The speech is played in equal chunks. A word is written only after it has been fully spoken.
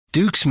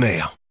Duke's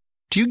mail.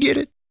 Do you get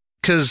it?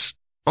 'Cause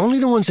only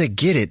the ones that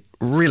get it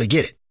really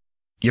get it.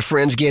 Your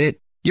friends get it.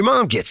 Your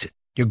mom gets it.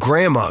 Your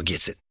grandma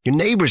gets it. Your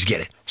neighbors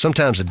get it.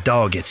 Sometimes the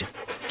dog gets it.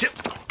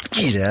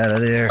 Get out of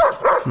there.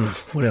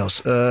 What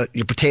else?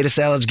 Your potato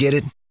salads get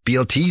it.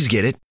 BLTs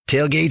get it.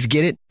 Tailgates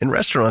get it. And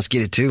restaurants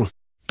get it too.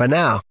 By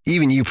now,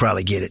 even you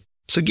probably get it.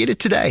 So get it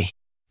today.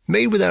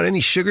 Made without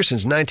any sugar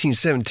since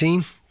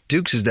 1917,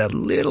 Duke's is that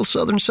little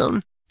southern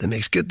something that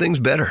makes good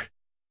things better.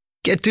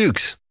 Get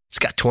Duke's. It's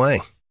got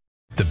twang.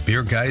 The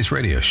Beer Guys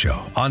Radio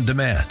Show on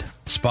demand.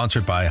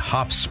 Sponsored by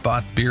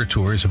HopSpot Beer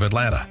Tours of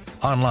Atlanta.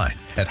 Online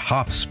at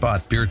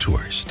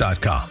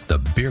HopSpotBeerTours.com. The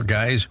Beer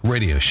Guys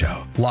Radio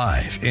Show.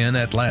 Live in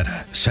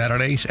Atlanta.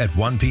 Saturdays at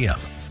 1 p.m.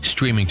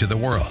 Streaming to the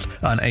world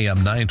on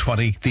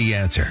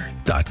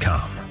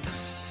AM920TheAnswer.com.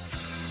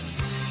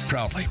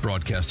 Proudly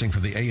broadcasting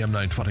from the AM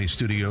 920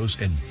 studios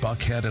in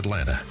Buckhead,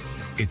 Atlanta.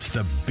 It's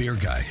the Beer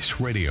Guys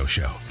Radio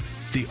Show.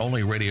 The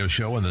only radio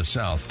show in the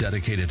South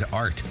dedicated to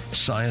art,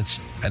 science,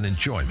 and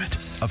enjoyment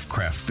of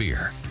craft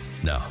beer.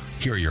 Now,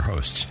 here are your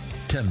hosts,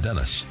 Tim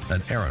Dennis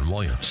and Aaron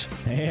Williams.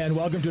 And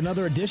welcome to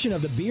another edition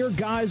of the Beer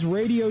Guys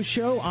Radio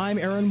Show. I'm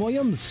Aaron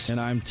Williams.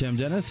 And I'm Tim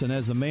Dennis. And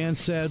as the man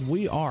said,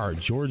 we are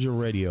Georgia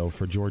Radio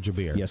for Georgia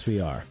beer. Yes,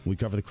 we are. We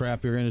cover the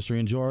craft beer industry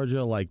in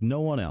Georgia like no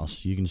one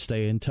else. You can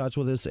stay in touch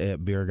with us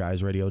at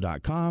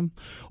beerguysradio.com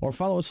or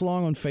follow us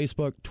along on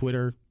Facebook,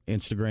 Twitter,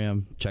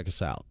 Instagram. Check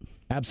us out.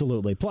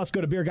 Absolutely. Plus, go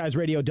to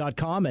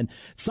beerguysradio.com and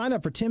sign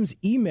up for Tim's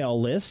email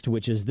list,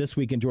 which is This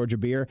Week in Georgia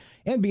Beer,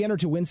 and be entered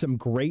to win some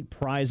great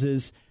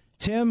prizes.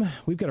 Tim,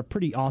 we've got a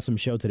pretty awesome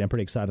show today. I'm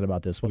pretty excited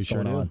about this. What's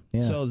going on?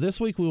 Yeah. So this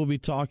week we will be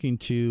talking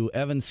to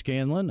Evan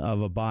Scanlon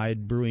of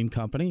Abide Brewing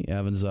Company.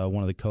 Evan's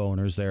one of the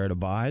co-owners there at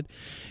Abide.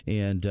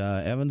 And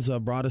Evan's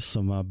brought us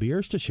some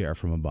beers to share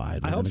from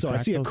Abide. I hope so. I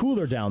see a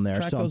cooler down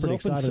there, so I'm pretty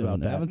excited about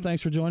that. Evan,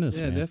 thanks for joining us,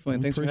 man.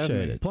 Definitely. Thanks for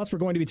having me. Plus, we're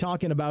going to be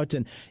talking about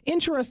an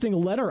interesting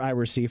letter I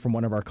received from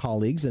one of our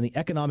colleagues and the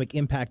economic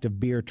impact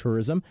of beer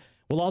tourism.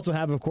 We'll also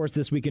have, of course,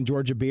 This Week in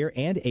Georgia Beer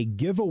and a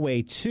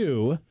giveaway,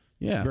 too.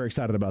 Yeah. Very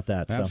excited about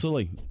that.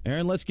 Absolutely.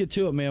 Aaron, let's get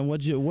to it, man.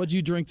 What'd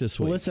you drink this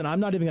week? Well, listen, I'm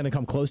not even going to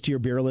come close to your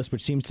beer list,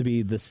 which seems to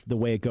be the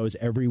way it goes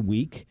every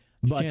week.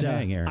 But can't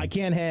hang, Aaron. I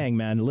can't hang,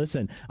 man.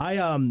 Listen, I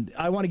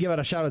want to give out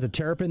a shout out to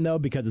Terrapin, though,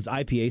 because it's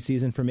IPA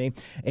season for me.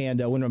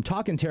 And when I'm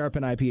talking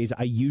Terrapin IPAs,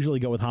 I usually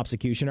go with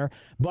Hopsecutioner.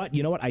 But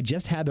you know what? I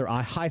just had their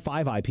High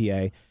Five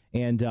IPA.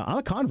 And I'm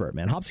a convert,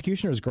 man.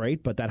 Hopsecutioner is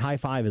great, but that High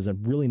Five is a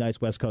really nice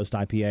West Coast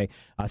IPA.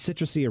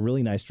 Citrusy, a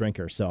really nice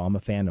drinker. So I'm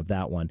a fan of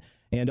that one.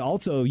 And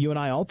also, you and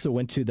I also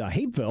went to the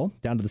Hapeville,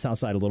 down to the south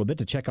side a little bit,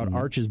 to check out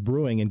Arches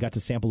Brewing and got to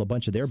sample a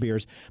bunch of their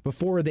beers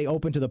before they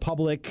open to the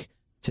public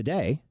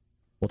today.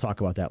 We'll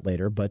talk about that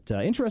later. But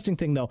interesting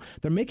thing, though,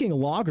 they're making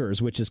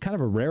lagers, which is kind of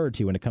a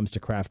rarity when it comes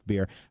to craft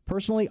beer.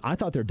 Personally, I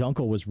thought their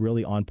Dunkel was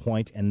really on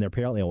point, and their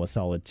Pale Ale was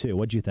solid, too.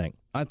 What'd you think?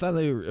 I thought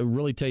they were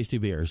really tasty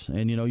beers.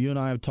 And, you know, you and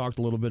I have talked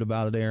a little bit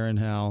about it, Aaron,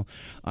 how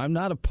I'm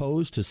not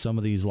opposed to some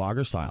of these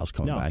lager styles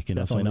coming back. You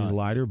know, some of these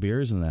lighter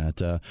beers and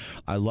that.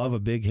 I love a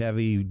big,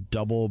 heavy,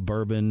 double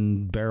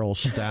bourbon barrel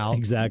stout.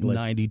 Exactly.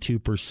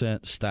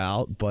 92%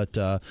 stout.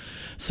 But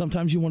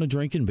sometimes you want a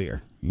drinking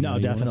beer.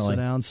 Definitely. Sit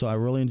down. So I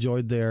really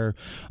enjoyed their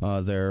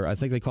I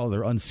think they call it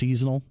their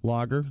unseasonal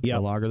lager. Yep. The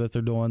lager that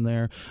they're doing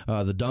there.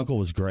 The Dunkel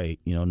was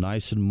great. You know,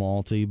 nice and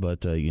malty,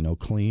 but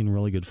clean,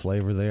 really good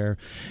flavor there.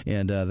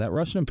 And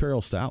that Russian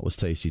Imperial Stout was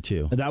tasty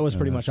too. That was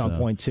pretty much on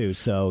point too.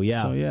 So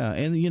yeah.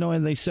 And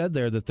and they said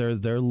there that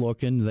they're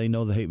looking. They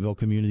know the Hapeville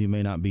community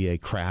may not be a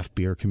craft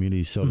beer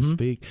community, so to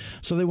speak.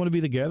 So they want to be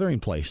the gathering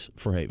place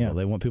for Hapeville. Yeah.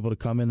 They want people to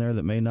come in there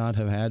that may not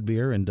have had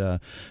beer and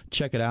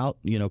check it out.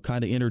 You know,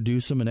 kind of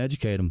introduce them and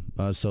educate them.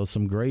 So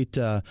some great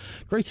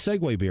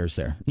segue beers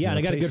there. Yeah, and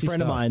I got a good friend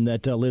of mine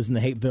that lives in the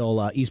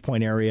Hapeville East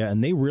Point area,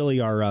 and they really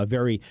are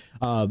very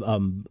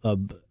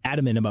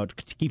adamant about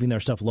keeping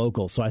their stuff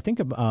local. So I think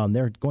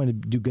they're going to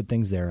do good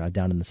things there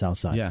down in the South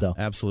Side. Yeah, so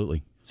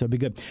absolutely. So it'd be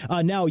good.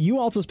 Now, you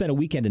also spent a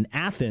weekend in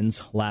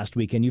Athens last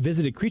weekend. You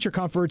visited Creature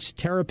Comforts,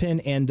 Terrapin,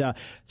 and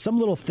some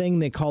little thing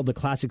they called the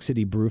Classic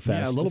City Brew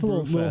Fest. Yeah, a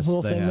little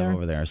thing have there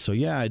over there. So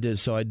yeah, I did.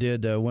 So I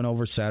did. Went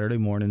over Saturday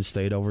morning,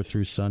 stayed over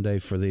through Sunday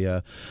for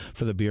the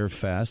beer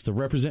fest.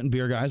 Representing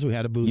Beer Guys, we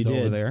had a booth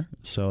over there,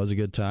 so it was a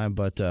good time.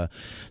 But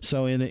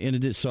so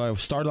I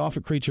started off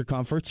at Creature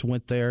Comforts,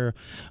 went there,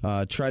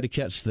 tried to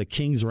catch the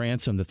King's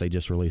Ransom that they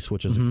just released,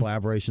 which is a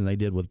collaboration they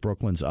did with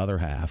Brooklyn's Other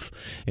Half,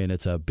 and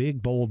it's a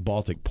big, bold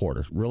Baltic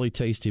porter. Really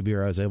tasty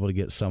beer. I was able to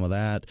get some of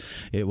that.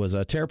 It was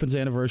a Terrapin's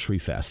Anniversary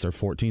Fest, their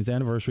 14th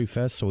Anniversary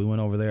Fest, so we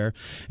went over there.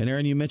 And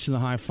Aaron, you mentioned the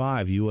High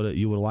Five. You would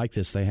like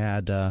this. They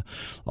had, I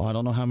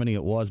don't know how many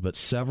it was, but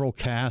several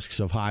casks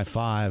of High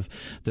Five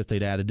that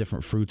they'd added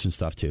different fruits and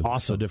stuff to.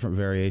 Awesome. So different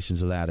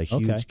variations of that. A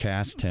huge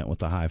cask tent with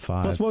the High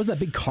Five. Plus, what was that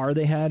big car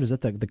they had? Is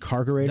that the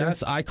cargurator?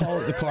 I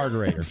call it the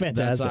cargurator. It's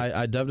fantastic.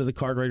 I dubbed it the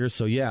cargurator.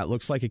 So yeah, it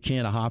looks like a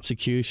can of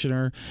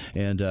Hopsecutioner,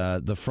 and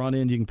the front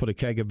end you can put a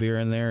keg of beer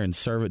in there and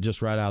serve it just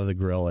just right out of the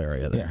grill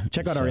area there. Yeah.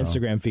 Check out our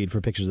Instagram feed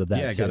for pictures of that.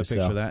 Yeah, I got a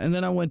picture of that. And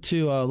then I went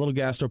to a little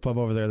gastropub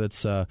over there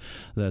that's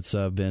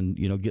been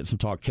getting some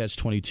talk. Catch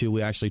 22.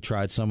 We actually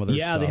tried some of their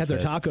stuff. Yeah, they had their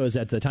tacos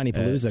at the Tiny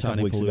Palooza a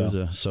couple weeks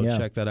ago. So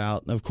check that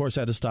out. Of course,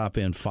 I had to stop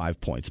in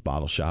 5 Points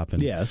Bottle Shop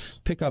and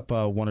pick up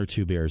 1 or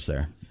 2 beers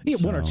there. Yeah,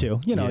 1 or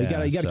 2. You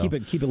got to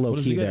keep it low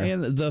key there.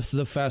 And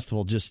the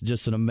festival,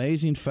 just an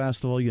amazing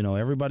festival.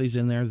 Everybody's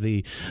in there.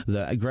 The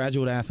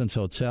Graduate Athens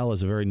Hotel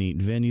is a very neat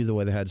venue. The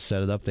way they had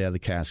set it up, they had the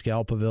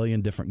Cascale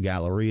Pavilion, different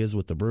gallerias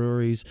with the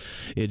breweries.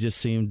 It just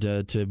seemed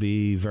to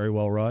be very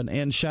well run.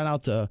 And shout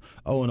out to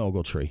Owen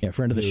Ogletree,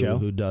 friend of the show,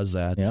 who does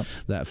that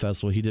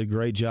festival. He did a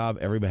great job.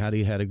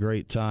 Everybody had a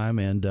great time,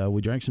 and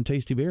we drank some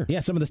tasty beer.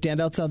 Yeah, some of the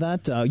standouts of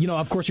that.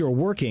 Of course, you were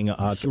working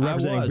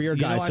representing Beer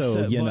Guy,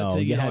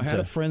 I had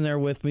a friend there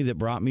with me that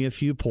brought me a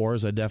few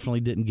pours. I definitely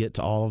didn't get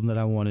to all of them that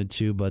I wanted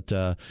to, but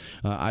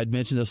I'd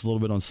mentioned this a little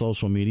bit on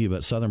social media,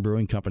 but Southern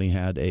Brewing Company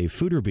had a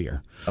Fooder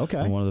beer.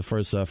 Okay. One of the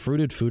first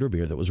fruited Fooder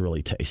beer that was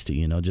really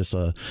tasty. Just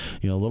a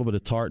little bit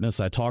of tartness.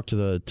 I talked to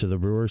the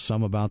brewer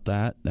some about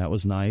that. That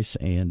was nice.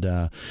 And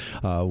a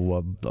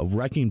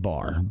Wrecking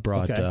Bar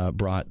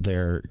brought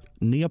their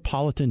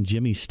Neapolitan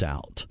Jimmy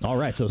Stout. All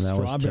right, so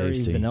strawberry,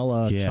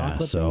 vanilla,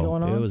 chocolate thing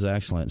going on? It was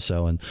excellent.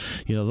 So, and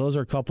those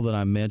are a couple that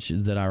I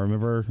mentioned that I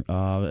remember.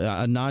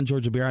 A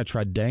non-Georgia beer, I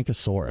tried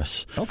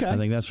Dankosaurus. Okay. I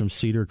think that's from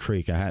Cedar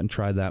Creek. I hadn't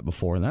tried that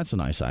before, and that's a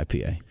nice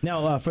IPA.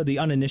 Now, for the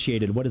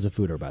uninitiated, what is a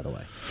Fooder, by the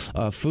way?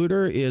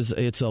 Fooder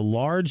it's a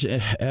large.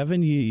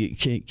 Evan,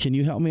 can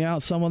you help me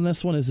out some on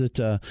this one? Is it?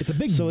 It's a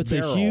big. So it's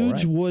barrel, a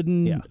huge right?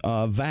 wooden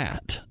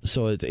vat.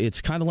 So it's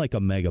kind of like a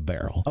mega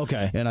barrel.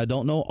 Okay. And I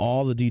don't know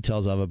all the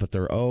details of it, but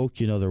they're oak.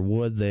 They're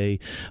wood.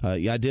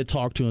 I did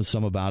talk to them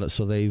some about it.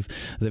 So they've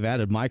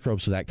added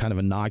microbes to that, kind of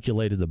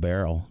inoculated the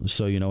barrel.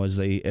 So as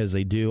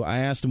they do, I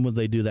asked them would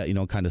they do that,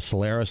 kind of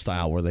Solera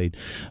style, where they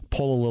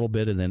pull a little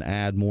bit and then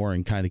add more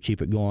and kind of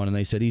keep it going. And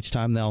they said each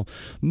time they'll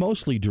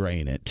mostly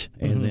drain it,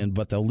 and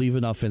but they'll leave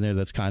enough in there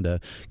that's kind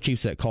of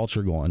keeps that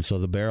culture going. So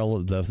the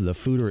barrel, the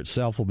Fooder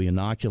itself will be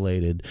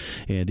inoculated,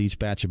 and each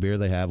batch of beer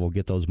they have will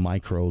get those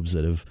microbes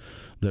that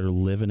are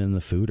living in the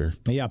Fooder.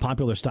 Yeah,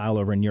 popular style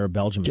over in Europe,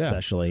 Belgium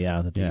especially.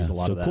 Yeah, that they use a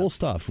lot of that. So cool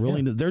stuff.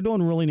 Really, they're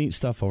doing really neat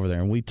stuff over there.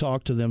 And we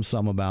talked to them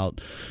some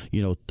about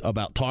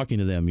talking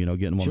to them.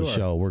 Getting them on the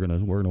show. We're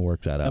gonna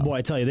work that out. And boy,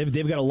 I tell you,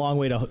 they've got a long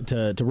way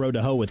to road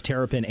to hoe with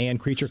Terrapin and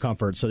Creature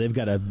Comfort. So they've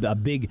got a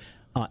big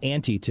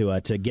ante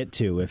to get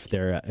to if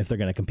they're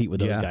going to compete with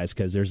those guys,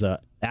 because there's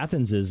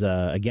Athens is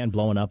again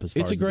blowing up as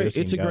far as the beer scene goes.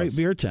 It's a great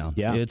beer town.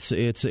 Yeah,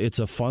 it's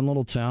a fun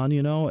little town.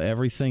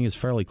 Everything is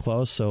fairly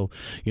close. So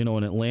in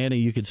Atlanta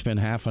you could spend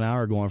half an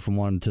hour going from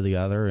one to the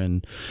other,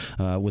 and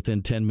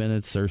within 10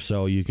 minutes or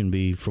so you can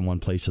be from one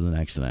place to the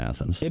next in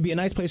Athens. It'd be a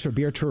nice place for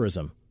beer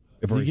tourism.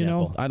 For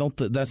example. I don't.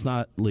 That's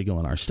not legal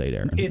in our state,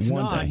 Aaron. It's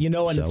not. Day. And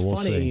so it's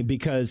funny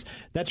because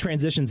that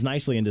transitions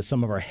nicely into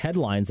some of our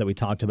headlines that we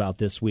talked about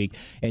this week.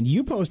 And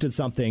you posted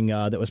something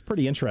that was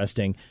pretty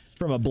interesting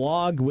from a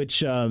blog,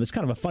 which is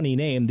kind of a funny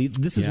name.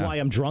 This is Why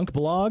I'm Drunk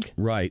blog.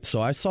 Right.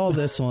 So I saw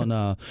this on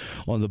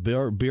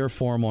the beer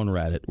forum on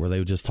Reddit, where they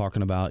were just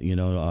talking about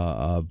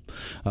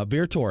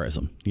beer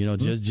tourism.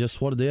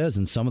 Just what it is,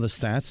 and some of the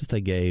stats that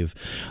they gave.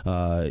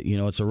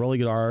 It's a really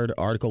good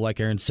article. Like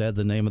Aaron said,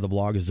 the name of the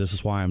blog is "This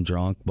Is Why I'm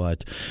Drunk,"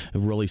 but a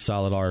really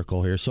solid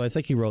article here. So I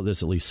think he wrote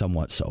this at least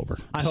somewhat sober.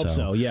 I hope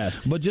so. Yes.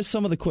 But just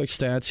some of the quick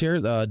stats here: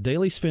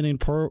 daily spending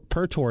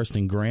per tourist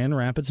in Grand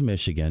Rapids,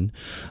 Michigan.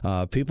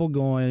 People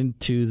going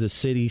to the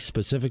city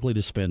specifically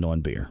to spend on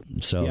beer.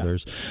 So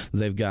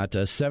they've got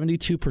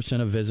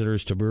 72% of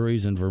visitors to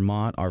breweries in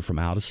Vermont are from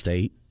out of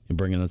state,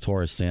 bringing the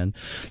tourists in.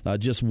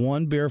 Just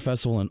one beer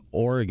festival in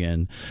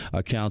Oregon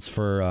accounts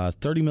for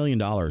 $30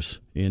 million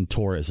in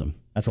tourism.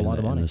 That's a lot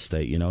of money in the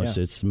state.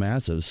 It's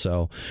massive.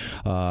 So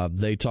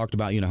they talked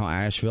about how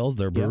Asheville,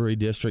 their brewery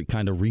district,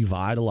 kind of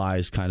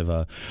revitalized kind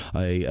of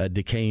a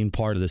decaying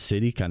part of the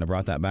city, kind of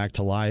brought that back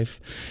to life,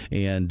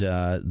 and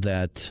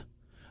that.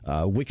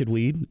 Wicked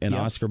Weed and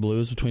Oscar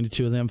Blues, between the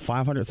two of them,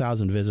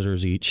 500,000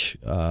 visitors each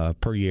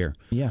per year.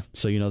 Yeah.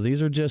 So,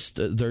 these are just,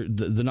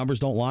 the numbers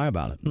don't lie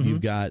about it. Mm-hmm.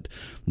 You've got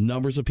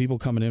numbers of people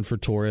coming in for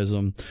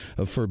tourism,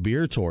 for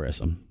beer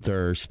tourism.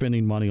 They're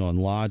spending money on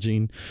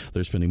lodging.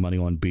 They're spending money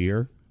on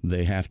beer.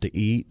 They have to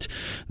eat.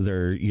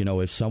 They're,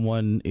 if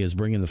someone is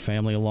bringing the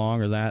family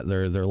along or that,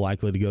 they're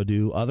likely to go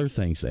do other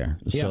things there.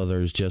 Yeah. So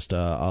there's just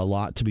a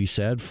lot to be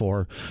said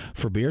for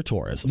beer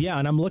tourism. Yeah,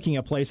 and I'm looking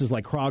at places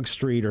like Krog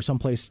Street or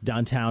someplace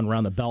downtown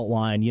around the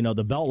Beltline.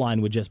 The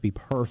Beltline would just be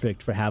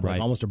perfect for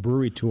having almost a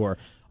brewery tour.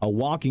 A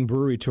walking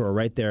brewery tour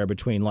right there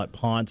between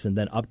Ponce and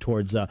then up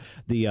towards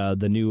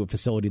the new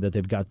facility that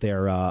they've got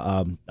there.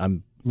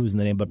 I'm losing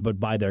the name, but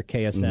by their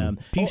KSM.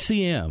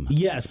 PCM.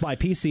 Yes, by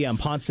PCM,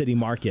 Ponce City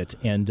Market.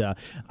 And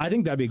I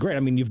think that'd be great.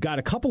 I mean, you've got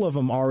a couple of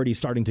them already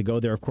starting to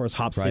go there. Of course,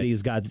 Hop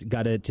City's got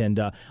it, and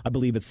I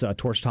believe it's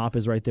Torch Top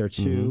is right there,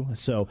 too. Mm-hmm.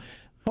 So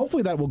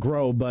Hopefully that will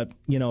grow, but,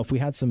 if we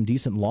had some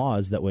decent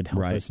laws that would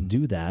help us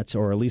do that,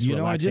 or at least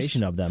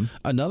relaxation of them.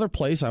 Another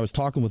place, I was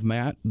talking with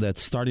Matt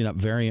that's starting up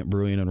Variant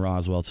Brewing in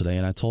Roswell today,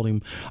 and I told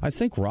him I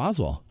think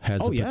Roswell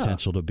has the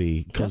potential to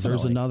be, because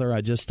there's another,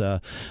 I just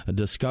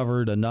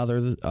discovered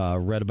another,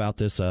 read about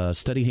this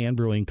Steady Hand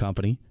Brewing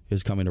Company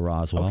is coming to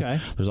Roswell.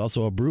 Okay. There's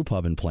also a brew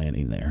pub in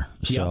planning there.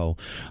 So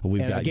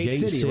we've got Gate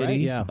City. Right?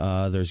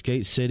 Yeah. There's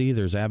Gate City.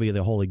 There's Abbey of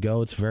the Holy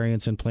Goats,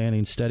 Variants in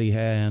planning, Steady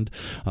Hand,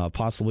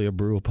 possibly a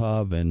brew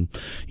pub. And,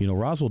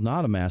 Roswell's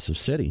not a massive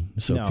city,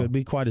 so it could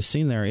be quite a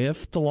scene there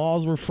if the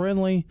laws were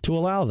friendly to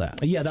allow that.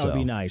 Yeah, that would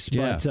be nice.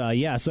 But,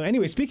 so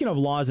anyway, speaking of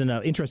laws and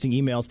interesting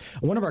emails,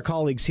 one of our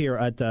colleagues here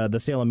at the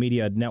Salem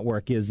Media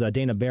Network is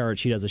Dana Barrett.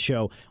 She does a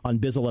show on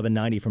Biz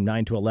 1190 from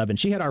 9 to 11.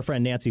 She had our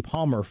friend Nancy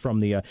Palmer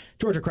from the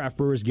Georgia Craft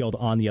Brewers Guild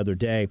on the other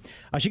day.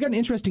 She got an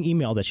interesting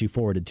email that she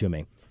forwarded to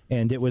me,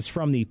 and it was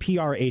from the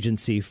PR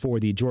agency for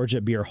the Georgia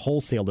Beer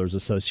Wholesalers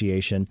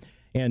Association.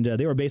 And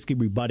they were basically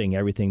rebutting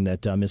everything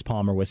that Ms.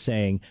 Palmer was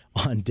saying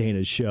on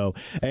Dana's show.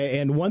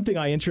 And one thing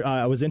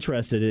I was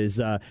interested is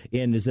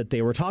that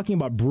they were talking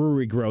about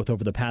brewery growth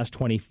over the past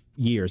 20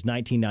 years,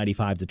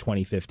 1995 to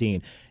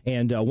 2015.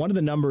 And one of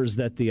the numbers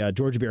that the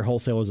Georgia Beer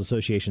Wholesalers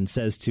Association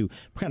says to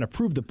kind of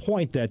prove the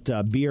point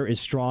that beer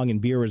is strong and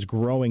beer is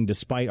growing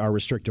despite our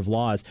restrictive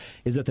laws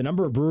is that the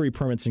number of brewery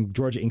permits in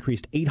Georgia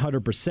increased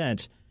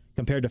 800%.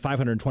 Compared to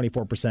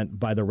 524%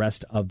 by the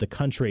rest of the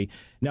country.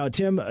 Now,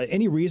 Tim,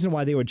 any reason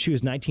why they would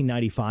choose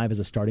 1995 as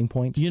a starting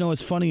point?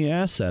 It's funny you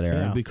ask that,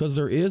 Aaron, because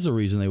there is a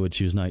reason they would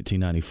choose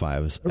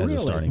 1995 as a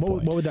starting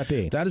point. What would that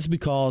be? That is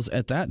because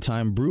at that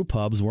time, brew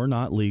pubs were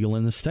not legal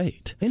in the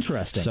state.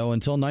 Interesting. So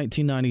until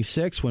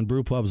 1996, when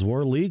brew pubs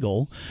were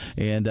legal,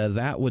 and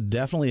that would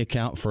definitely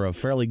account for a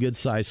fairly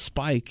good-sized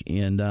spike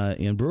in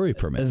brewery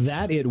permits.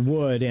 That it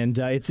would, and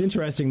it's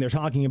interesting. They're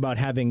talking about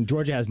having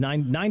Georgia has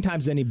nine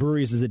times as many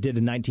breweries as it did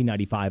in 1995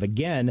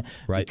 again,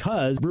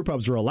 because brew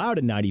pubs were allowed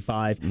in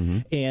 95,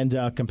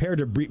 and compared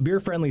to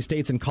beer-friendly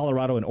states in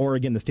Colorado and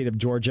Oregon, the state of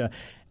Georgia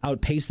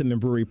outpaced them in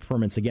brewery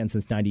permits again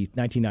since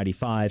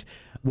 1995.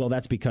 Well,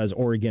 that's because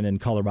Oregon and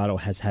Colorado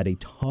has had a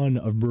ton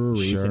of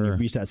breweries, and you've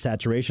reached that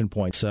saturation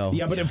point. So,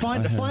 but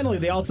finally,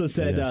 they also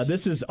said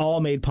this is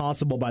all made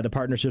possible by the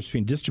partnerships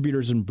between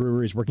distributors and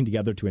breweries working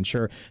together to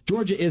ensure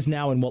Georgia is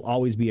now and will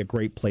always be a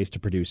great place to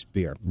produce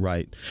beer.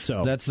 Right.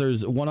 So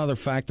there's one other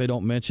fact they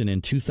don't mention.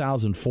 In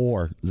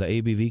 2004, the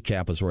ABV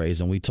cap was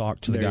raised, and we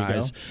talked to the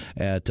guys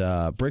at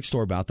Brick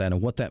Store about that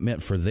and what that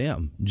meant for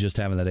them, just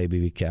having that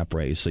ABV cap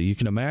raised. So you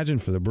can imagine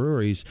for the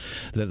breweries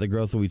that the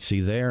growth we'd see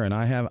there. And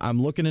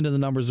I'm looking into the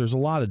numbers. There's a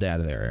lot of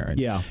data there, Aaron.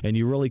 Yeah. And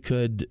you really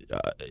could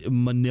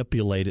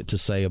manipulate it to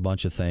say a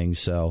bunch of things.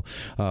 So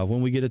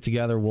when we get it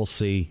together, we'll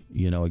see,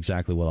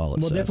 exactly what all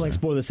it says. We'll definitely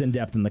explore this in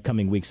depth in the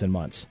coming weeks and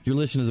months. You're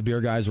listening to the Beer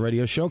Guys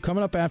Radio Show.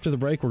 Coming up after the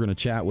break, we're going to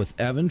chat with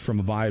Evan from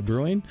Abide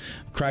Brewing,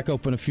 crack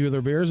open a few of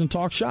their beers, and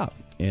talk shop.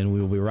 And we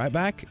will be right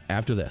back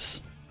after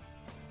this.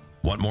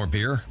 Want more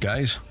beer,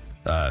 guys?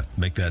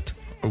 Make that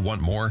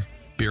want more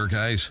beer,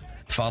 guys?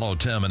 Follow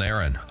Tim and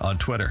Aaron on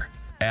Twitter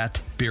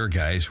at Beer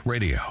Guys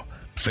Radio,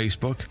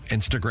 Facebook,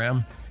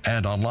 Instagram,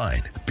 and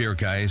online,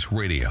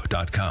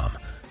 beerguysradio.com.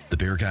 The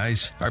Beer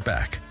Guys are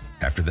back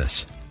after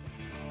this.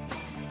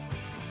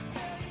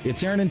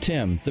 It's Aaron and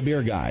Tim, the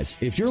Beer Guys.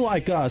 If you're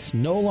like us,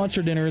 no lunch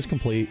or dinner is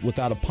complete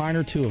without a pint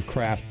or two of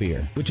craft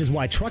beer. Which is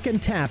why Truck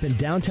and Tap in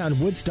downtown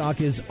Woodstock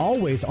is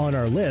always on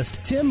our list.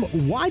 Tim,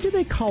 why do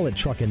they call it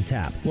Truck and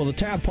Tap? Well, the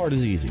tap part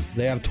is easy.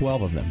 They have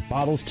 12 of them.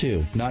 Bottles,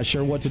 too. Not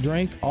sure what to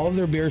drink? All of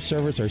their beer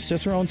servers are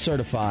Cicerone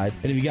certified.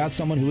 And if you got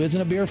someone who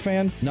isn't a beer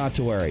fan, not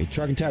to worry.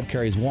 Truck and Tap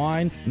carries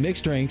wine,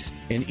 mixed drinks,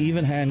 and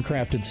even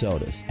handcrafted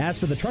sodas. As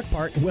for the truck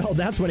part, well,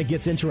 that's when it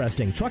gets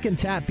interesting. Truck and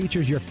Tap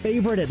features your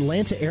favorite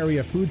Atlanta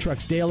area food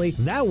trucks daily.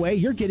 That way,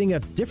 you're getting a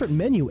different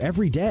menu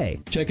every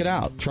day. Check it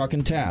out, Truck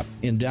and Tap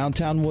in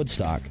downtown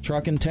Woodstock.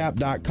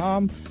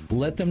 Truckandtap.com.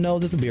 Let them know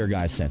that the Beer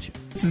Guys sent you.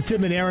 This is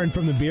Tim and Aaron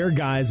from the Beer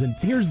Guys, and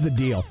here's the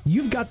deal.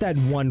 You've got that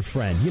one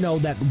friend,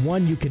 that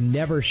one you can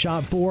never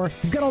shop for.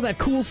 He's got all that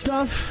cool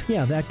stuff.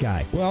 Yeah, that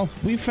guy. Well,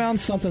 we found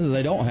something that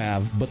they don't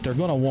have, but they're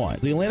going to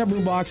want. The Atlanta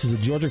Brew Box is a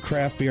Georgia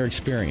craft beer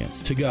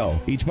experience to go.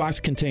 Each box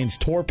contains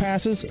tour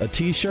passes, a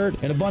t-shirt,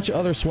 and a bunch of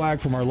other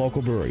swag from our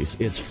local breweries.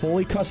 It's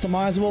fully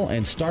customizable,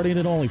 and starting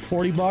at only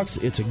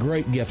 $40, it's a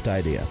great gift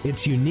idea.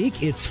 It's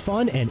unique, it's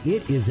fun, and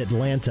it is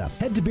Atlanta.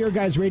 Head to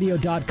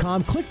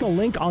beerguysradio.com, click the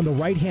link on the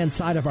right-hand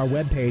side of our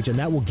webpage,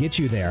 and that will get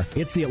you there.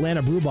 It's the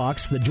Atlanta Brew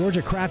Box, the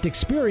Georgia craft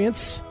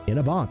experience in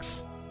a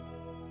box.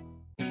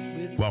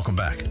 Welcome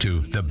back to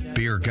the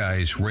Beer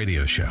Guys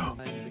Radio Show.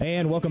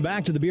 And welcome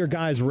back to the Beer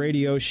Guys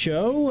Radio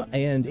Show.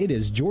 And it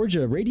is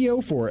Georgia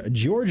Radio for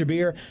Georgia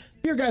Beer.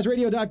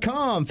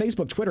 BeerGuysRadio.com,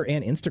 Facebook, Twitter,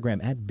 and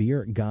Instagram at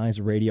Beer Guys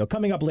Radio.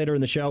 Coming up later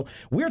in the show,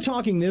 we're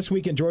talking this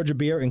week in Georgia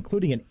Beer,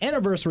 including an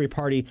anniversary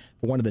party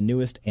for one of the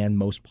newest and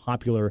most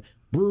popular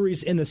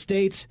breweries in the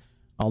state.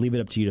 I'll leave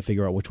it up to you to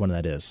figure out which one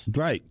that is.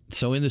 Right.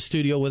 So in the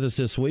studio with us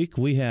this week,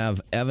 we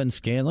have Evan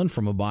Scanlon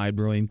from Abide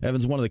Brewing.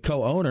 Evan's one of the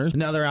co-owners.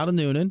 Now they're out of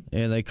Noonan,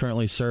 and they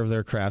currently serve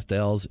their craft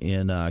ales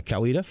in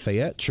Coweta,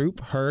 Fayette,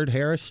 Troup, Heard,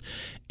 Harris,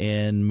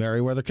 and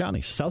Meriwether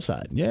counties.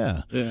 Southside.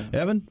 Yeah.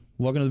 Evan,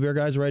 welcome to the Beer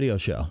Guys Radio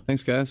Show.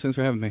 Thanks, guys. Thanks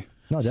for having me.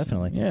 No,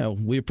 definitely. Yeah,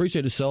 we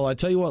appreciate it. So I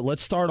tell you what,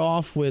 let's start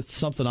off with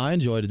something I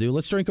enjoy to do.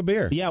 Let's drink a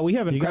beer. Yeah, we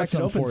haven't cracked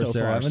it open so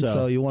far. Evan.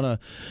 So you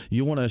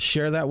wanna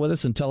share that with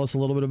us and tell us a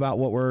little bit about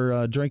what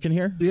we're drinking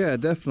here? Yeah,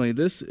 definitely.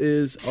 This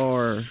is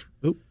our.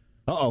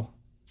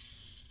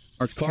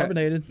 It's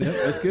carbonated. Yep,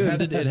 that's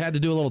good. It had to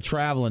do a little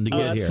traveling to get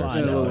that's here.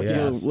 fine. So,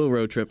 Little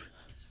road trip.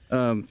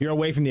 You're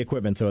away from the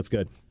equipment, so it's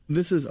good.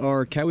 This is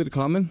our Coweta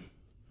Common.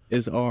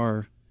 Is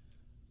our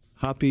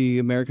hoppy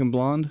American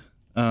blonde.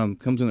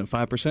 Comes in at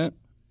 5%.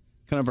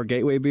 Kind of our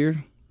gateway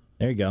beer.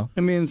 There you go.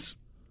 I mean,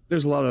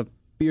 there's a lot of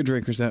beer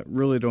drinkers that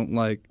really don't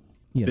like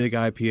big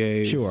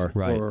IPAs, Sure,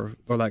 right. or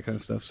that kind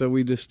of stuff. So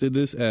we just did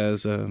this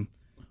as a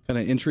kind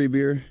of entry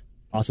beer.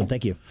 Awesome,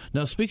 thank you.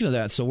 Now, speaking of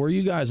that, so where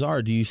you guys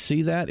are, do you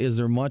see that? Is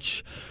there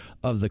much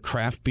of the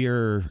craft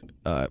beer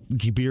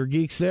beer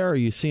geeks there, or are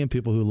you seeing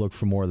people who look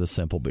for more of the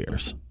simple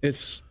beers?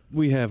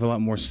 We have a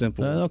lot more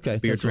simple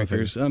beer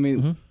drinkers. I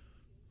mean,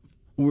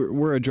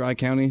 we're a dry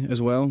county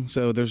as well,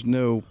 so there's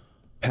no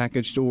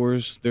package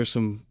stores. There's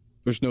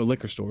no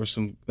liquor stores.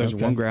 There's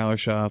one growler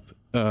shop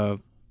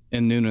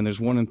in Noonan. There's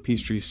one in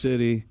Peachtree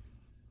City,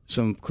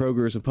 some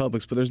Kroger's and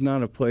Publix, but there's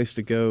not a place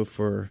to go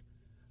for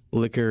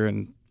liquor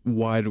and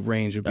wide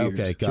range of beers.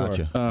 Okay,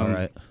 gotcha. Sure. All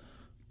right.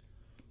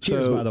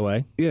 Cheers, by the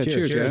way. Yeah,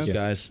 Cheers,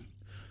 guys.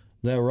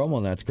 The aroma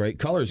on that's great.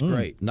 Color's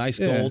great. Nice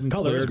golden,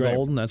 clear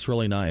golden. That's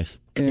really nice.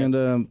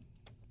 And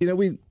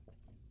we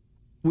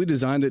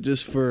designed it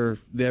just for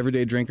the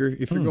everyday drinker.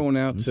 If you're going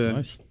out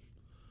to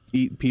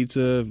eat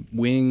pizza,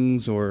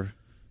 wings, or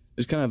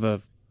just kind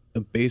of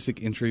a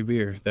basic entry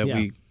beer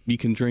that you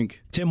can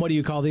drink. Tim, what do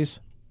you call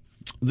these?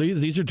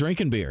 These are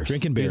drinking beers.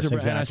 Drinking beers,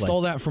 exactly. And I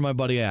stole that from my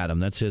buddy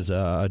Adam. That's his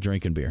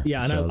drinking beer.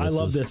 Yeah, and I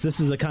love this. This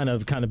is the kind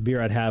of beer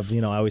I'd have. I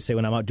always say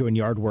when I'm out doing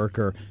yard work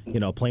or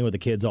playing with the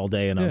kids all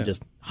day, and I'm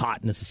just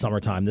hot and it's the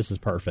summertime. This is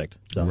perfect.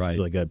 So it's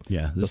really good.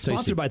 Yeah, this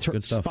sponsored by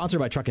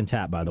Truck and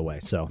Tap, by the way.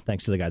 So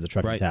thanks to the guys at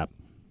Truck and Tap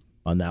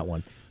on that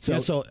one.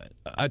 So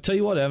I tell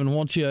you what, Evan,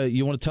 want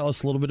to tell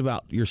us a little bit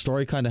about your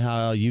story, kind of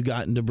how you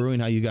got into brewing,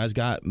 how you guys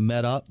got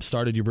met up,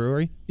 started your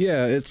brewery?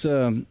 Yeah, it's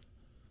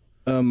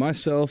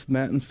myself,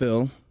 Matt, and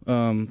Phil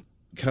kind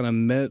of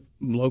met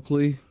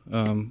locally.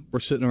 We're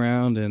sitting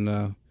around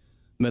and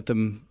met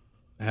them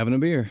having a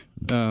beer.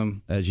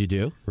 As you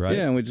do, right?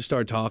 Yeah, and we just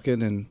started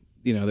talking, and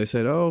they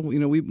said,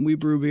 we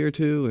brew beer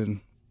too,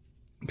 and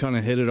kind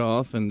of hit it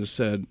off, and just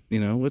said,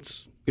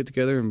 let's get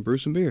together and brew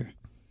some beer.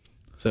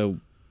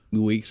 So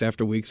weeks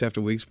after weeks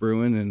after weeks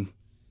brewing, and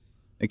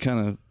it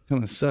kind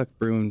of sucked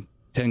brewing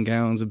 10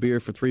 gallons of beer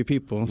for 3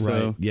 people.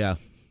 So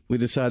we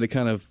decided to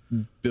kind of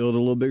build a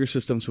little bigger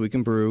system so we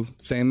can brew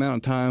same amount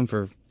of time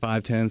for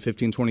 5, 10,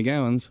 15, 20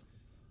 gallons,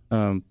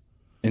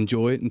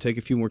 enjoy it and take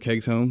a few more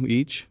kegs home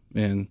each.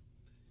 And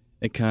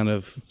it kind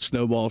of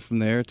snowballed from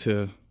there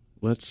to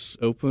let's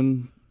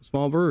open a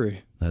small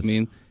brewery.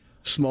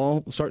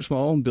 Start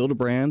small, build a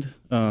brand,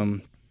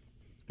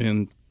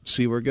 and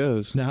see where it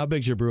goes. Now, how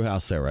big's your brew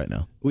house there right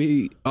now?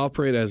 We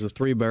operate as a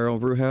 3-barrel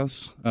brew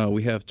house.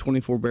 We have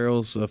 24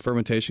 barrels of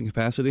fermentation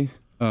capacity.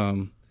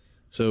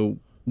 So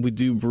we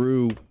do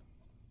brew,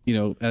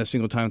 at a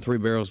single time 3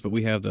 barrels, but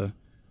we have the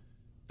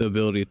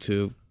ability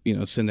to,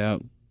 send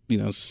out,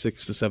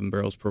 6 to 7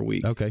 barrels per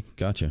week. Okay,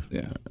 gotcha.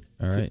 Yeah.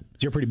 All right. So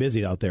you're pretty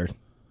busy out there.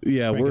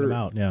 Yeah, we're them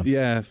out.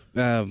 Yeah.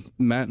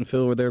 Matt and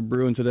Phil were there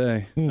brewing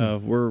today.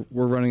 We're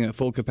running at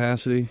full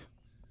capacity.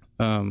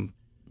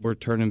 We're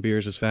turning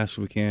beers as fast as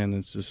we can.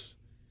 It's just,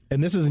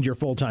 and this isn't your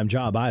full-time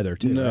job either,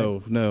 too.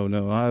 No.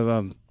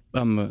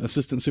 I'm an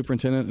assistant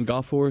superintendent in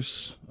golf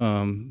force.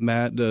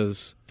 Matt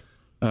does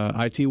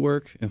IT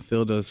work, and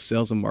Phil does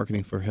sales and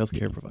marketing for a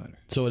healthcare provider.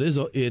 So it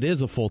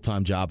is a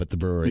full-time job at the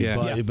brewery. Yeah.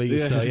 But Double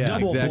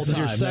exactly. This is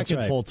your full-time,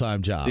 second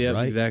full-time job, yeah,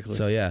 right? Exactly.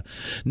 So yeah.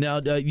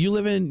 Now you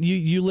live in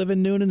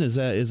Noonan. Is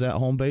that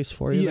home base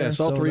for you? Yes,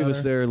 all 3 of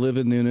us there live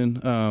in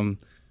Noonan.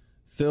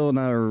 Phil and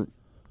I are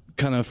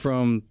kind of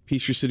from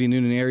Peachtree City,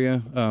 Noonan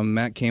area.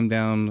 Matt came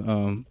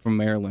down from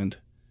Maryland.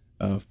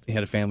 He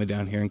had a family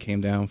down here and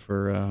came down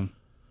for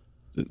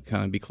to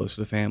kind of be close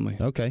to the family.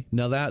 Okay.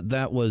 Now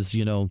that was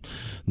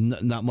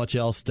not much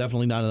else.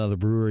 Definitely not another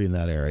brewery in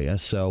that area.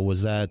 So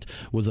was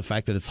the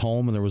fact that it's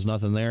home and there was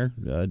nothing there?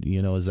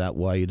 Is that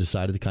why you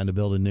decided to kind of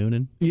build in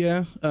Noonan?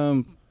 Yeah.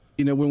 When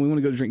we want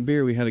to go to drink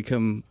beer, we had to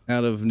come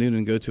out of Noonan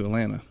and go to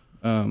Atlanta.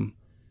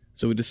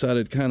 So we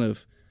decided kind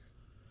of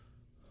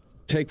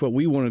take what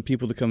we wanted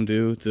people to come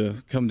do,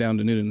 to come down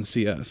to Noonan and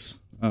see us.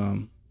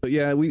 But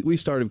yeah, we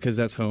started because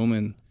that's home,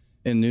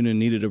 and Noonan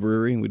needed a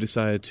brewery, and we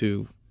decided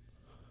to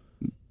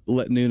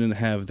let Noonan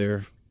have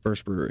their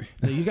first brewery.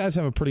 Now, you guys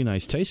have a pretty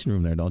nice tasting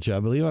room there, don't you? I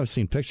believe I've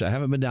seen pictures. I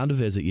haven't been down to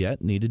visit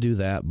yet. Need to do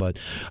that, but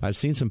I've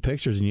seen some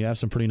pictures, and you have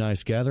some pretty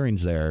nice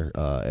gatherings there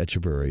at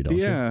your brewery, don't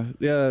you?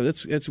 Yeah.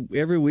 It's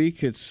every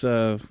week. It's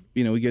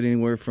we get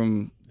anywhere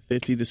from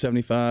 50 to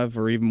 75,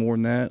 or even more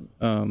than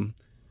that.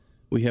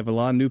 We have a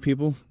lot of new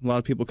people. A lot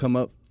of people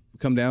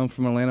come down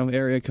from Atlanta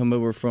area, come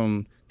over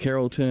from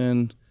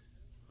Carrollton,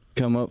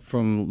 come up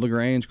from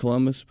LaGrange,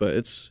 Columbus, but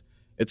it's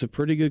a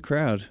pretty good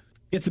crowd.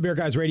 It's the Beer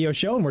Guys Radio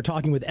Show, and we're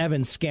talking with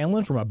Evan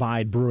Scanlon from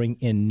Abide Brewing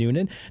in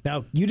Noonan.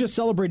 Now, you just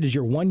celebrated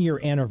your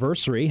 1-year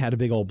anniversary, had a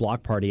big old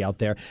block party out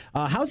there.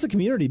 How's the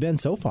community been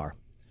so far?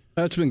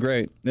 It's been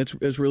great.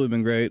 It's really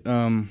been great.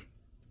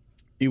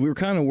 We were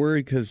kind of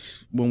worried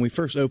because when we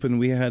first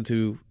opened,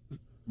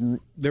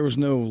 there was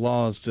no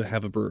laws to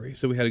have a brewery,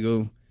 so we had to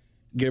go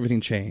get everything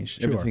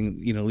changed,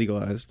 everything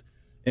legalized,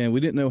 and we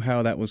didn't know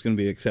how that was going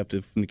to be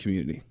accepted from the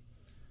community.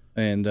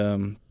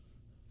 And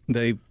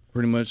they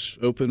pretty much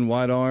opened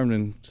wide-armed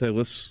and said,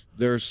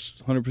 they're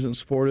 100%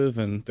 supportive,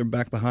 and they're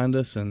back behind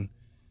us, and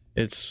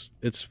it's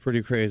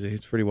pretty crazy.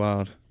 It's pretty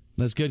wild.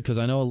 That's good, because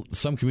I know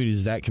some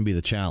communities that can be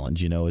the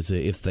challenge, is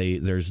if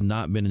there's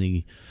not been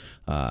any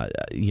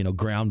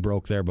ground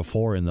broke there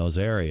before in those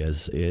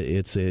areas,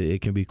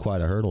 it can be quite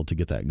a hurdle to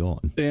get that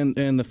going.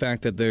 And the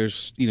fact that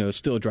there's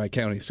still a dry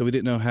county, so we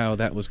didn't know how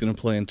that was going to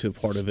play into a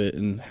part of it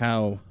and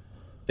how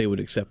they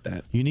would accept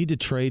that. You need to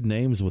trade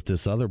names with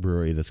this other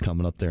brewery that's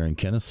coming up there in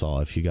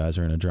Kennesaw if you guys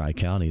are in a dry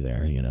county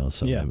there,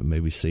 so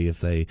maybe see if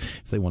they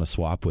want to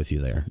swap with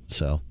you there.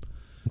 So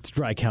it's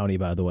Dry County,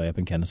 by the way, up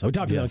in Kennesaw. We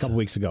talked to them a couple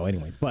weeks ago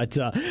anyway. But,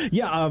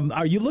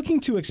 are you looking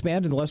to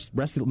expand in the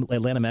rest of the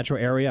Atlanta metro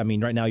area? I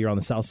mean, right now you're on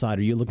the south side.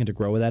 Are you looking to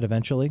grow with that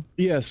eventually?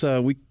 Yes.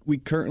 We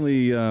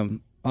currently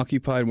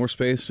occupied more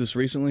space just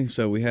recently.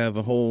 So we have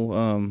a whole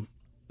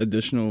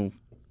additional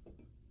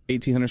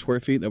 1,800 square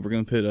feet that we're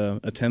going to put a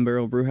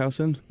 10-barrel brew house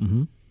in.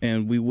 Mm-hmm.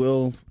 And we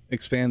will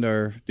expand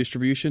our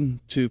distribution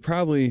to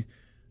probably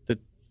the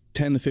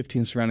 10 to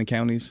 15 surrounding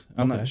counties.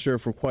 I'm not sure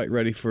if we're quite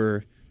ready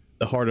for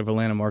the heart of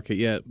Atlanta market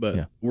yet,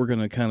 but we're going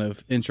to kind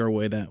of inch our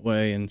way that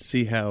way and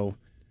see how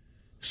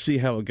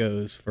it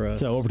goes for us.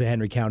 So over to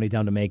Henry County,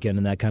 down to Macon,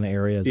 and that kind of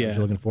area is what you're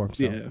looking for.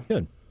 So,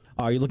 good.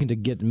 Are you looking to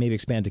maybe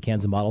expand to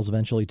cans and bottles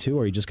eventually too,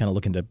 or are you just kind of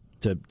looking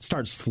to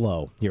start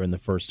slow here in the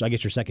first, I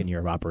guess, your second year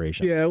of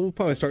operation? Yeah, we'll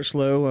probably start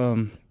slow.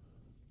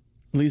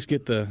 At least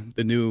get the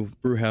new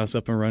brew house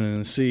up and running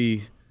and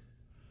see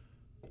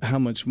how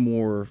much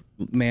more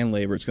man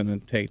labor it's going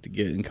to take to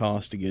get and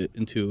cost to get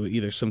into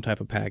either some type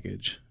of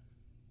package.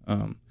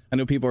 I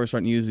know people are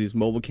starting to use these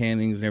mobile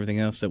cannings and everything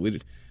else that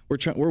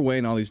we're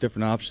weighing all these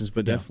different options,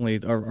 but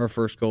definitely our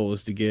first goal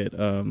is to get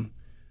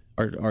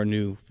our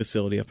new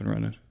facility up and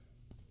running.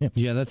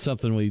 Yeah, that's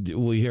something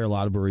we hear a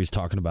lot of breweries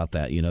talking about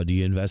that. Do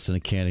you invest in a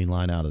canning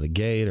line out of the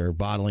gate or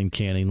bottling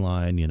canning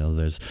line?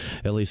 There is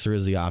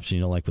the option,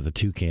 like with the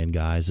 2-can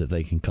guys, that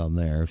they can come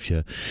there if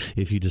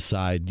you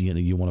decide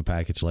you want to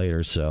package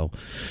later. So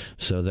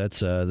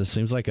that's this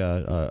seems like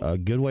a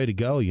good way to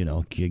go.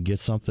 Get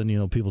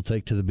something people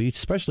take to the beach,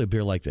 especially a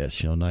beer like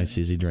this. Nice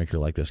easy drinker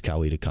like this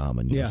Coweta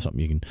Common.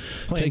 Something you can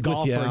take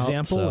golf, with you for out,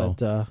 example.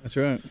 So. That's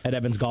right, at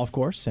Evans Golf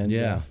Course, and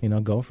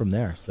go from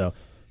there. So.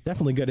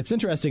 Definitely good. It's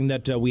interesting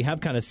that we have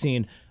kind of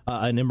seen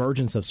an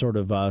emergence of sort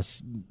of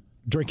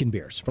drinking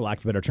beers, for lack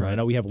of a better term. Right. I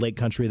know we have Lake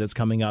Country that's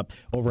coming up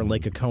over in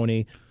Lake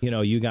Oconee.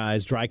 You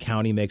guys, Dry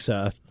County makes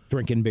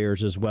drinking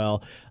beers as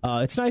well.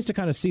 It's nice to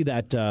kind of see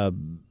that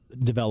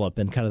develop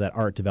and kind of that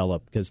art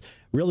develop, because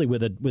really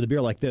with a beer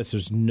like this,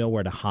 there's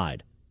nowhere to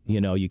hide.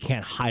 You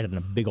can't hide it in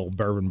a big old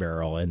bourbon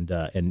barrel and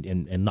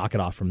knock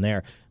it off from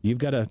there. You've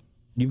got to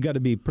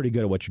be pretty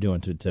good at what you're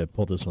doing to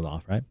pull this one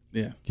off, right?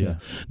 Yeah.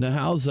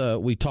 Now,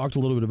 we talked a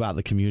little bit about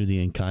the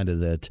community and kind of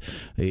that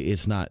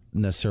it's not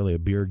necessarily a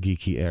beer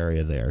geeky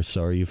area there.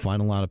 So are you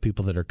finding a lot of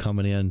people that are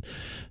coming in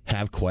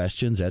have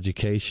questions,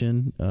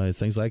 education,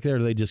 things like that, or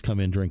do they just come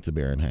in, drink the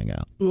beer, and hang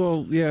out?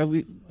 Well, yeah,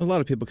 a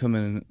lot of people come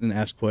in and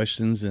ask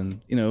questions,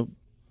 and, you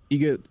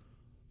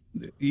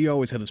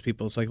always have those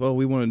people. It's like, well,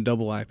 we want a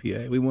double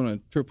IPA. We want a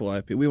triple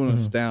IPA. We want a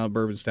stout,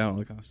 bourbon stout, all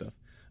that kind of stuff.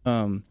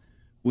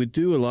 We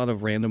do a lot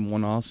of random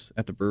one-offs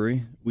at the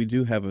brewery. We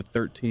do have a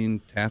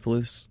 13 tap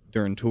list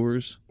during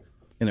tours,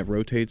 and it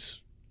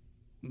rotates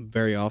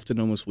very often,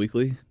 almost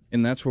weekly.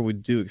 And that's where we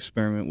do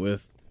experiment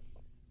with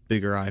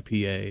bigger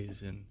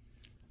IPAs and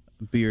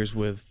beers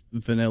with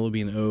vanilla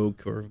bean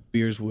oak, or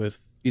beers with,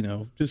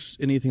 just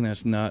anything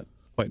that's not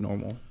quite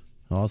normal.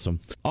 Awesome.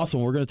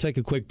 We're going to take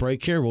a quick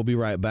break here. We'll be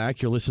right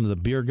back. You're listening to the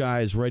Beer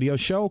Guys Radio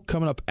Show.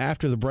 Coming up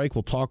after the break,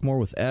 we'll talk more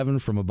with Evan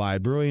from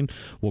Abide Brewing.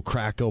 We'll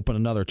crack open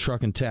another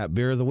Truck and Tap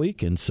Beer of the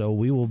Week, and so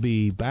we will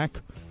be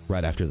back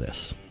right after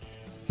this.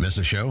 Miss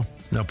a show?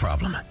 No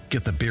problem.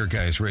 Get the Beer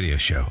Guys Radio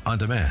Show on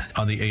demand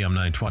on the AM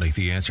 920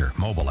 The Answer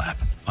mobile app,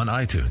 on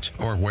iTunes,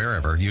 or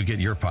wherever you get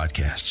your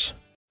podcasts.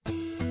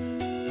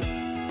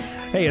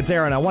 Hey, it's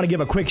Aaron. I want to give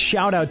a quick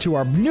shout out to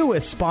our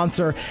newest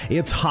sponsor.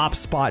 It's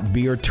HopSpot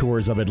Beer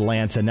Tours of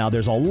Atlanta. Now,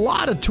 there's a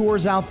lot of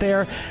tours out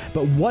there,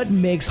 but what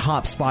makes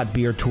HopSpot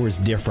Beer Tours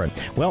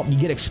different? Well, you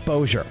get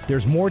exposure.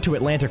 There's more to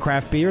Atlanta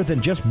craft beer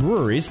than just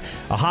breweries.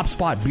 A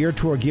HopSpot Beer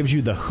Tour gives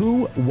you the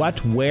who,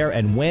 what, where,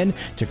 and when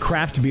to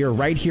craft beer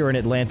right here in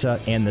Atlanta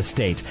and the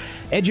state.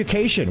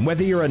 Education.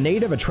 Whether you're a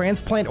native, a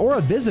transplant, or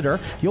a visitor,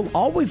 you'll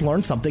always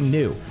learn something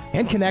new.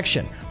 And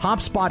connection.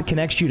 HopSpot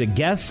connects you to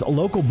guests,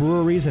 local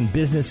breweries, and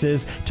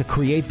businesses to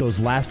create those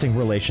lasting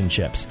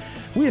relationships.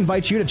 We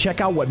invite you to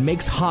check out what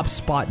makes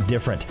HopSpot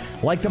different.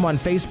 Like them on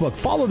Facebook,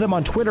 follow them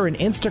on Twitter and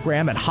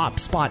Instagram at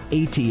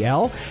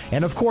HopSpotATL,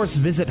 and of course,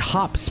 visit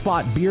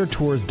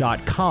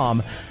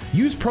HopSpotBeerTours.com.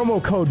 Use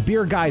promo code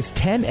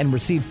BeerGuys10 and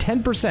receive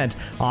 10%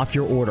 off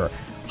your order.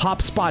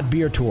 HopSpot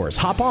Beer Tours.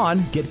 Hop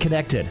on, get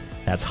connected.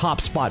 That's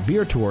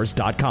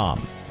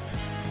HopSpotBeerTours.com.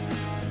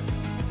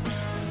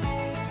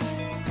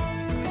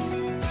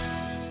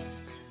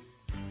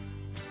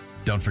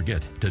 Don't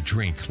forget to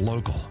drink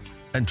local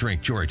and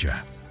drink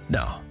Georgia.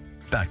 Now,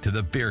 back to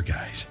the Beer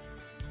Guys.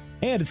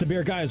 And it's the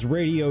Beer Guys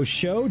Radio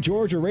Show,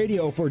 Georgia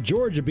Radio for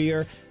Georgia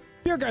Beer.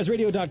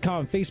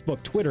 BeerGuysRadio.com,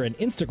 Facebook, Twitter, and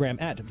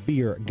Instagram at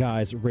Beer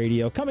Guys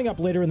Radio. Coming up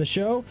later in the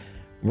show,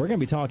 we're going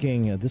to be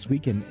talking This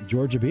Week in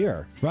Georgia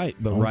Beer. Right,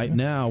 but right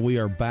now we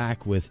are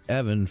back with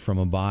Evan from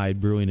Abide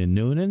Brewing in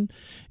Noonan,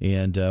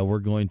 and we're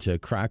going to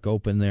crack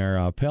open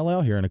their pale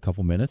ale here in a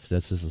couple minutes.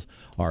 This is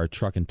our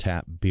Truck and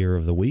Tap Beer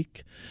of the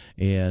Week.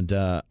 And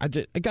I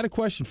got a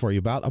question for you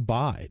about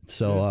Abide.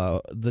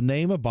 So the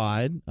name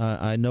Abide,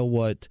 I know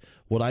what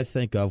I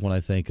think of when I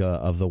think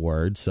of the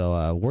word.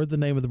 So where'd the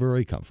name of the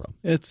brewery come from?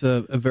 It's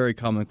a very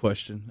common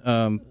question.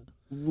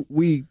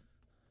 We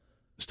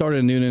started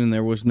in Noonan and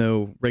there was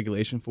no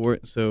regulation for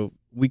it, so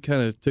we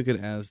kind of took it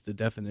as the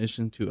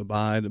definition to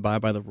abide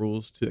by the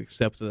rules, to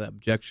accept the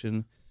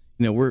objection.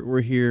 You know,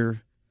 we're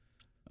here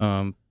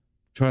trying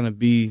to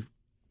be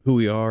who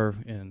we are,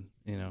 and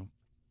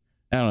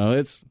I don't know.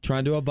 It's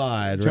trying to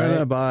abide, trying right?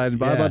 to abide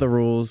by the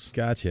rules.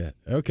 Gotcha.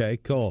 Okay,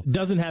 cool.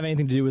 Doesn't have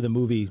anything to do with a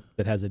movie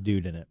that has a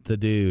dude in it. The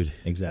dude.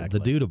 Exactly.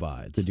 The dude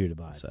abides. The dude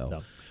abides.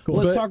 So cool.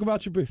 Well, let's talk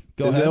about your beer.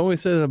 Go ahead. They only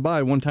says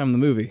abide one time in the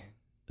movie.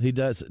 He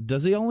does.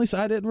 Does he only?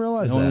 I didn't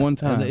realize only that. one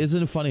time. And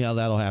isn't it funny how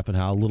that'll happen?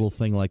 How a little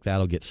thing like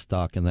that'll get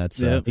stuck, and that's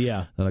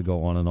that'll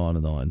go on and on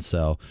and on.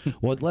 So,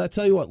 well, let's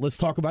tell you what. Let's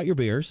talk about your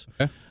beers.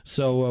 Okay.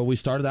 So we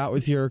started out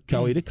with your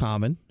Coweta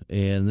Common,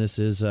 and this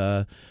is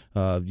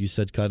you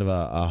said kind of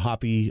a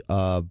hoppy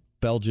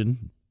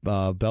Belgian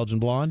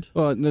blonde.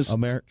 Well, it's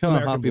kind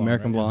of hoppy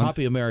American blonde.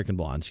 Hoppy American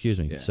blonde. Excuse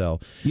me. Yeah.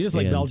 So you just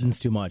like Belgians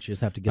too much. You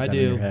just have to get that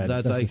in your head.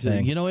 That's like, the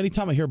thing.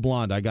 Anytime I hear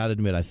blonde, I got to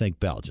admit I think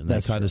Belgian.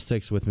 That kind of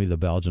sticks with me, the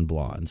Belgian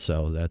blonde.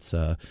 So that's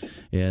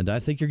and I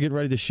think you're getting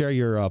ready to share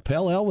your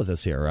pale ale with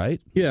us here, right?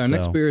 Yeah. Our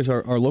next beer is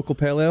our local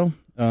pale ale.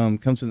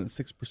 Comes in at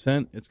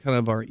 6%. It's kind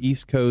of our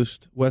East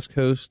Coast, West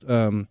Coast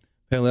pale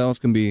ale. It's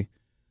gonna be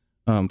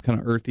kind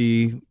of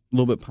earthy, a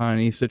little bit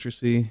piney,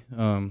 citrusy,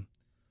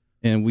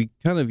 and we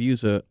kind of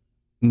use a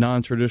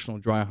non-traditional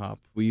dry hop.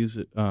 We use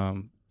it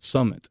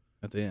Summit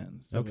at the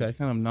end. So it's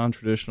kind of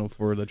non-traditional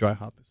for the dry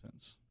hop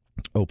sense.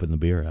 Open the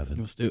beer, Evan.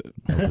 Let's do it.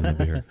 Open the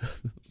beer.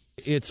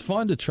 It's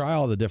fun to try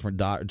all the different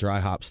dry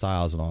hop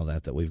styles and all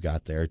that we've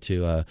got there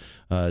too.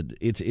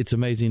 It's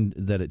amazing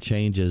that it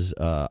changes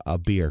a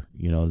beer.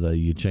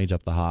 You change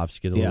up the hops,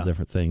 get a little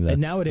different thing.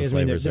 And nowadays,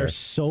 there's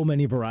so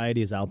many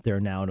varieties out there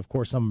now, and of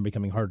course some are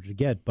becoming harder to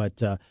get.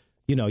 But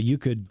you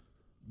could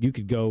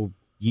go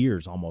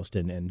years almost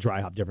and dry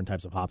hop different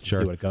types of hops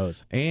and see what it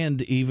goes.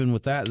 And even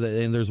with that,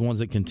 and there's ones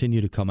that continue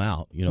to come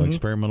out,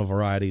 experimental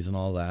varieties and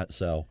all that.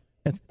 So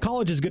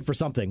college is good for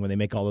something when they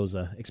make all those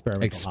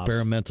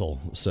experimental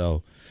hops.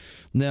 So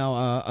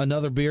now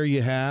another beer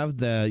you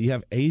have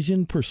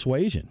Asian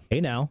Persuasion.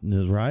 Hey now,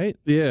 right?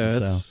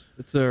 Yeah,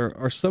 it's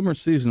our summer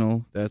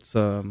seasonal. That's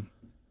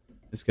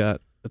it's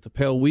a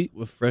pale wheat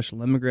with fresh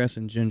lemongrass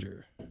and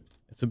ginger.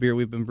 It's a beer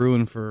we've been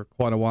brewing for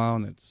quite a while,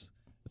 and it's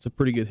a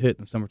pretty good hit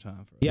in the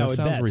summertime. That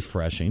sounds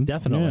refreshing.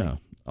 Definitely. Yeah.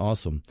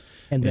 Awesome.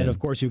 And then, of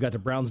course, you've got the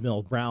Browns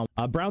Mill.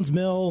 Browns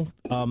Mill,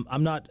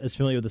 I'm not as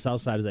familiar with the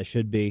Southside as I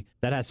should be.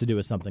 That has to do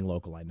with something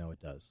local. I know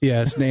it does.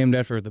 Yeah, it's named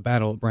after the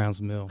Battle of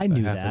Browns Mill. I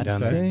knew that.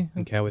 Down there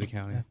in Coweta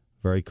County.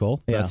 Very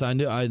cool. Yeah.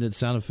 It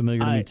sounded familiar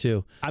to me,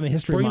 too. I'm a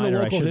history Bring minor.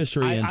 the local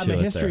history into it. I'm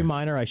a history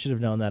minor. I should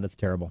have known that. It's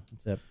terrible.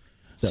 That's it.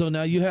 So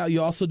now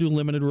you also do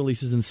limited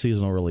releases and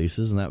seasonal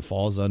releases, and that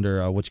falls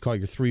under what you call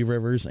your Three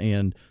Rivers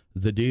and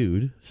the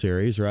Dude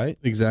series, right?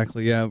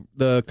 Exactly, yeah.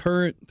 The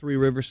current Three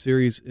Rivers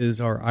series is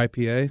our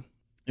IPA.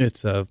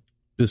 It's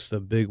just a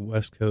big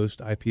West Coast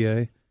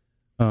IPA.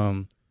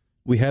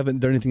 We haven't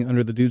done anything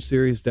under the Dude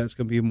series. That's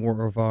going to be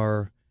more of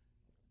our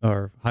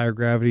higher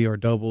gravity, our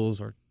doubles,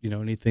 or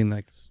anything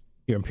that's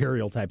your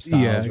imperial type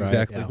styles. Yeah, right?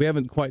 exactly. Yeah. We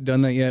haven't quite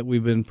done that yet.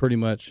 We've been pretty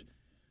much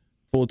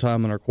full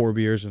time on our core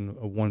beers and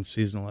one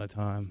seasonal at a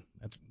time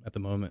at the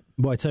moment.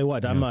 Boy, I tell you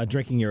what, I'm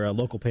drinking your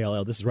local pale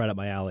ale. This is right up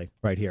my alley,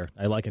 right here.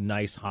 I like a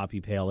nice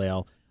hoppy pale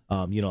ale.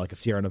 like a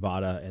Sierra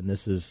Nevada, and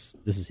this is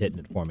hitting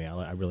it for me.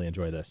 I really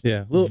enjoy this.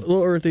 Yeah, a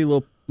little earthy,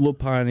 little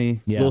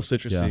piney, a little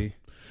citrusy. Yeah.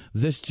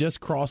 This just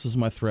crosses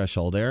my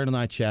threshold. Aaron and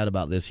I chat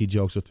about this. He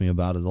jokes with me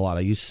about it a lot. I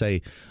used to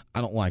say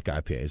I don't like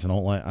IPAs.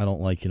 I don't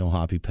like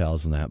hoppy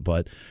pales and that,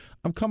 but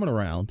I'm coming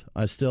around.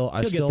 I still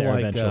like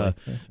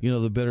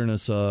the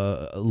bitterness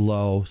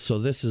low. So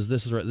this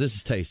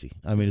is tasty.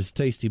 I mean, it's a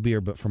tasty beer,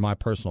 but for my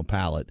personal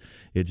palate,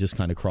 it just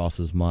kind of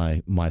crosses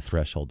my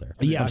threshold there.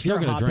 Yeah, I'm still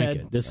going to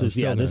drink it. This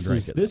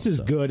is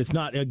good. It's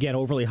not, again,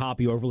 overly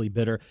hoppy, overly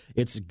bitter.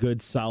 It's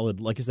good, solid.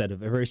 Like I said,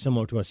 very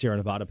similar to a Sierra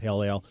Nevada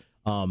Pale Ale.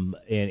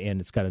 And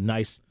it's got a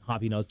nice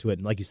hoppy nose to it,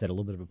 and like you said, a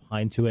little bit of a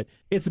pine to it.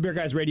 It's the Beer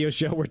Guys Radio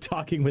Show. We're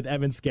talking with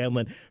Evan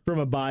Scanlon from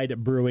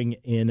Abide Brewing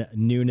in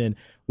Noonan.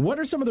 What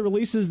are some of the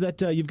releases that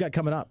you've got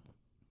coming up?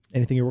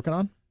 Anything you're working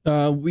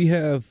on?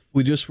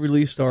 We just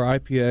released our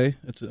IPA.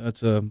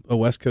 It's a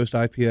West Coast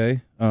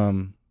IPA.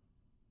 And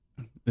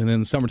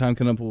then summertime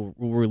coming up, we'll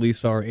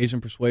release our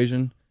Asian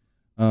Persuasion.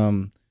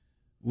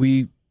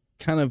 We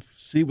kind of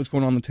see what's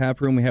going on in the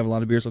tap room. We have a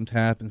lot of beers on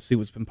tap and see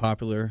what's been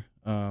popular.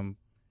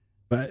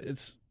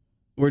 But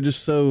we're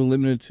just so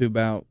limited to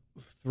about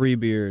 3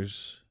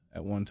 beers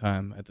at one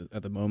time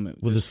at the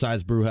moment. With the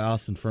size brew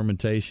house and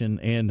fermentation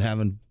and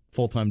having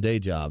full-time day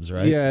jobs,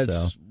 right? Yeah,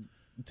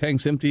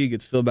 tank's empty,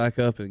 gets filled back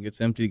up, and gets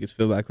empty, gets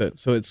filled back up.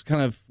 So it's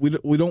kind of we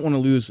don't want to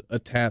lose a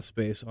tap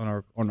space on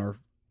our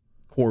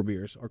core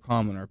beers, our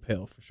common, our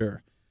pale for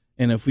sure.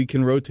 And if we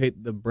can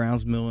rotate the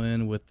Browns Mill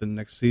in with the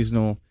next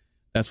seasonal,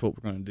 that's what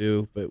we're going to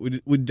do. But we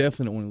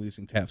definitely don't want to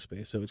losing tap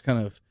space. So it's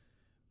kind of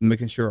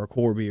making sure our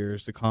core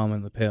beers, the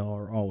common, the pale,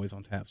 are always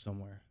on tap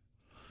somewhere.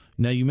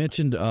 Now, you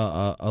mentioned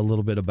a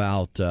little bit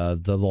about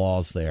the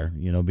laws there,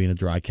 being a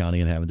dry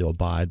county and having to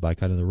abide by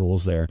kind of the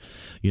rules there.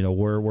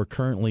 We're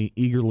currently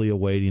eagerly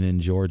awaiting in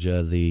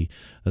Georgia the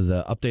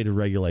updated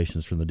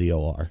regulations from the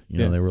DOR.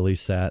 They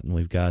released that, and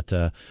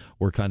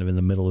we're kind of in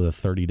the middle of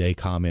the 30-day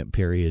comment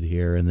period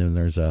here, and then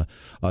there's a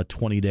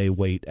 20-day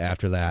wait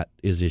after that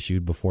is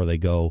issued before they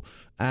go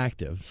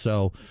active.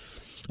 So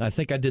I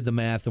think I did the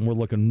math, and we're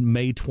looking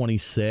May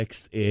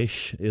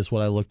 26th-ish is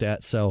what I looked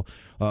at. So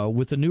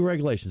with the new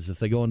regulations, if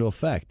they go into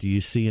effect, do you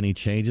see any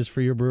changes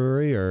for your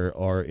brewery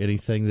or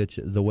anything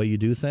the way you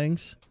do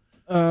things?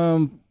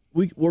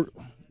 We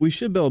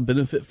should be able to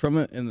benefit from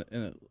it and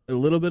a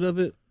little bit of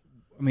it.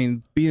 I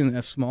mean, being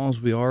as small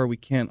as we are, we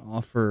can't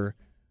offer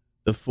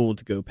the full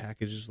to-go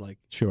packages like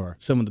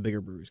some of the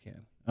bigger breweries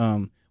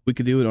can. We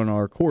could do it on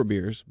our core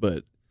beers,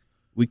 but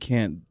we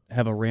can't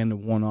have a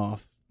random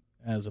one-off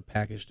as a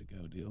package to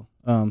go deal.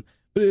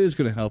 But it is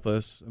going to help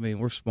us. I mean,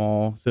 we're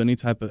small, so any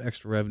type of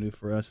extra revenue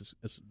for us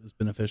is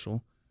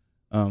beneficial.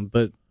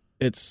 But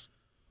it's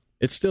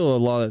still a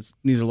lot that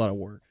needs a lot of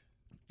work.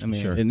 I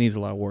mean, It needs a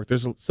lot of work.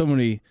 There's so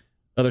many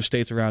other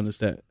states around us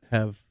that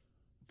have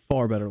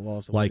far better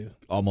laws than like we do.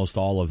 Almost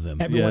all of them.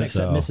 Everyone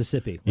except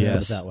Mississippi. Let's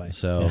put it that way.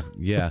 So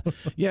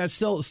it's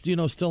still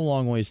a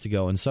long ways to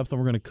go, and something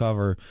we're going to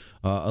cover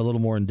a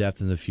little more in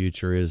depth in the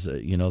future is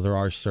there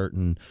are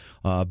certain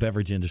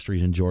beverage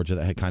industries in Georgia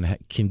that kind of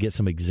can get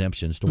some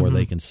exemptions to where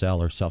they can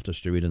sell or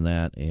self-distribute in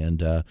that,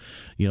 and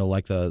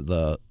like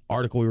the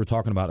article we were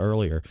talking about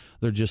earlier,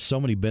 there are just so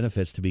many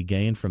benefits to be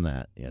gained from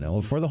that,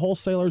 for the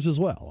wholesalers as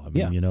well. I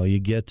mean, you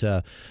get,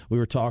 we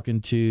were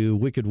talking to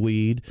Wicked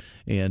Weed,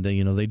 and,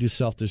 they do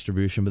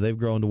self-distribution, but they've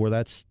grown to where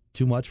that's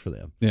too much for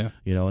them. Yeah.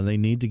 And they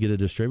need to get a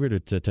distributor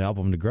to help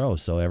them to grow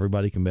so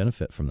everybody can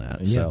benefit from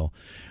that. Yeah.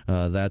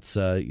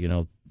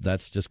 So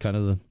that's just kind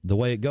of the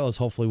way it goes.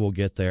 Hopefully we'll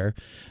get there.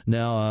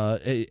 Now,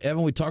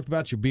 Evan, we talked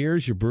about your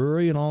beers, your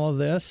brewery, and all of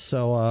this.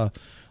 So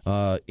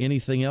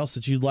anything else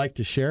that you'd like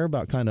to share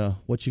about kind of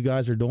what you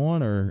guys are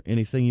doing or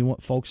anything you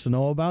want folks to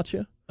know about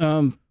you?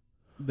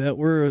 That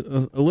we're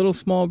a little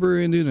small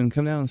brewery in Newton.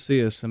 Come down and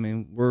see us. I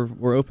mean,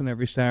 we're open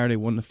every Saturday,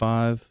 1 to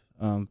 5.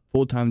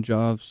 Full-time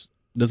jobs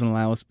doesn't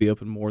allow us to be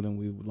open more than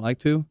we would like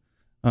to.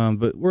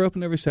 But we're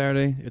open every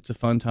Saturday. It's a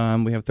fun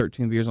time. We have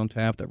 13 beers on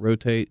tap that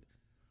rotate.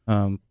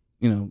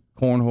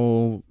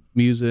 Cornhole,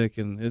 music,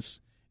 and it's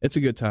a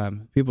good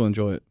time. People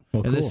enjoy it.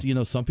 Well, and cool.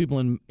 This, some people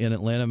in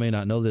Atlanta may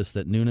not know this,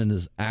 that Noonan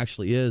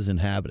actually is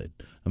inhabited.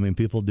 I mean,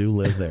 people do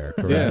live there,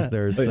 correct? Yeah.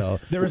 There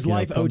is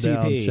life come OTP.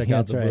 Down, check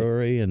out the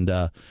brewery and,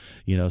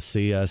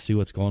 see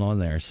what's going on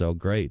there. So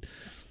great.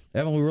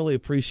 Evan, we really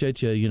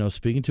appreciate you,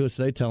 speaking to us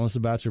today, telling us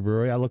about your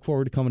brewery. I look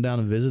forward to coming down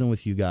and visiting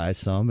with you guys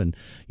some and,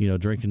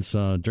 drinking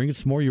some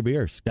more of your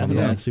beers. Coming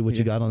down and see what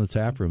you got on the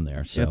tap room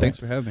there. So, thanks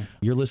for having me.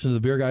 You're listening to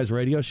the Beer Guys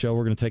Radio Show.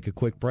 We're going to take a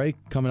quick break.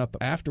 Coming up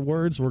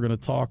afterwards, we're going to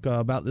talk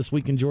about this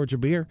week in Georgia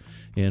beer,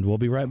 and we'll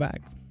be right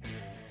back.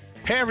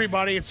 Hey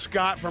everybody, it's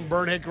Scott from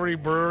Burnt Hickory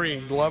Brewery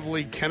in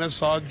lovely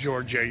Kennesaw,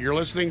 Georgia. You're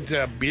listening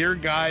to Beer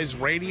Guys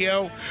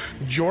Radio,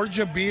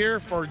 Georgia beer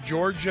for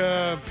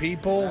Georgia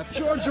people.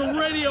 Georgia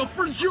radio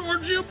for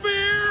Georgia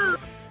beer.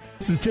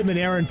 This is Tim and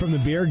Aaron from the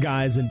Beer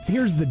Guys, and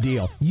here's the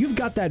deal. You've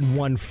got that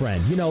one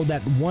friend,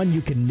 that one you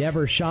can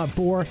never shop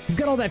for. He's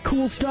got all that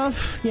cool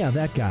stuff. Yeah,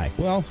 that guy.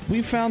 Well,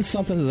 we found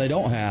something that they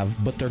don't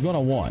have, but they're going to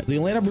want. The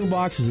Atlanta Brew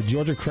Box is a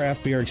Georgia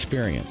craft beer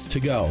experience to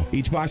go.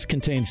 Each box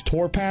contains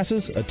tour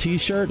passes, a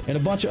t-shirt, and a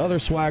bunch of other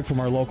swag from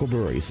our local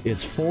breweries.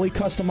 It's fully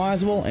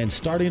customizable, and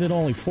starting at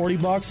only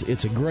 $40,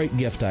 it's a great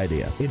gift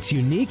idea. It's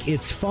unique,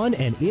 it's fun,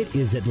 and it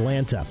is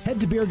Atlanta. Head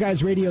to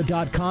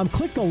beerguysradio.com,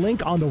 click the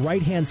link on the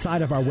right-hand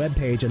side of our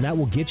webpage, and that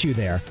will get you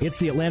there. It's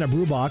the Atlanta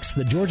Brew Box,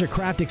 the Georgia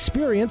craft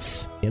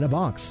experience in a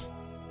box.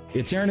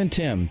 It's Aaron and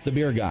Tim, the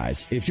Beer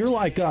Guys. If you're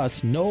like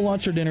us, no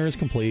lunch or dinner is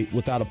complete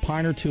without a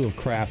pint or two of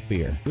craft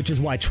beer. Which is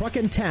why Truck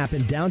and Tap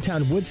in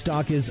downtown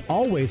Woodstock is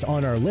always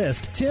on our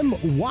list. Tim,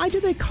 why do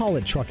they call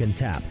it Truck and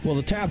Tap? Well,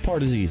 the tap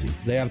part is easy.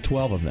 They have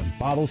 12 of them.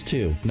 Bottles,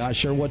 too. Not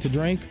sure what to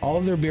drink? All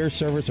of their beer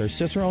servers are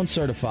Cicerone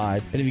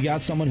certified. And if you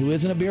got someone who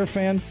isn't a beer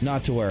fan,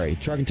 not to worry.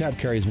 Truck and Tap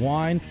carries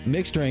wine,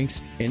 mixed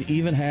drinks, and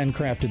even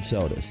handcrafted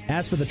sodas.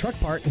 As for the truck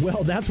part,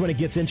 well, that's when it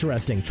gets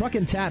interesting. Truck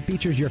and Tap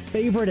features your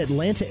favorite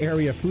Atlanta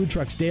area food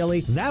trucks daily.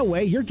 That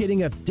way, you're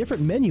getting a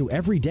different menu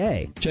every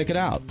day. Check it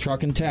out,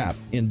 Truck and Tap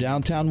in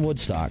downtown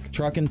Woodstock.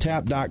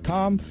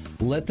 Truckandtap.com.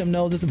 Let them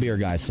know that the Beer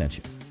Guys sent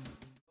you.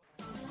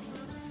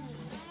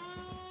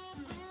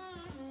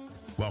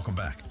 Welcome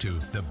back to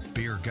the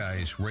Beer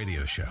Guys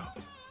Radio Show.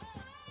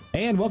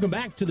 And welcome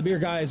back to the Beer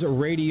Guys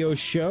Radio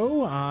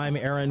Show. I'm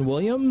Aaron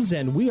Williams,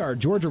 and we are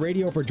Georgia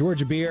Radio for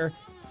Georgia Beer.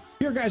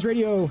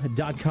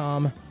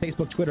 BeerGuysRadio.com,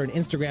 Facebook, Twitter, and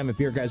Instagram at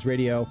Beer Guys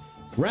Radio.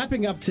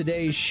 Wrapping up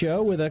today's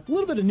show with a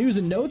little bit of news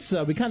and notes.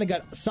 We kind of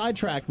got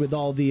sidetracked with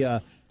all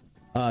the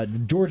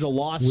Georgia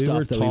law stuff. We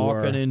were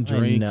talking and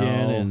drinking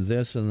and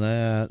this and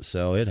that,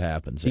 so it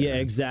happens. Yeah,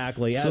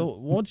 exactly. So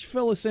why don't you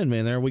fill us in,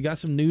 man? We got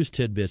some news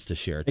tidbits to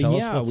share. Tell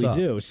us what's up. Yeah, we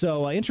do.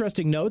 So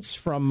interesting notes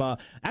from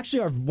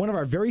actually one of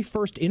our very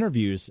first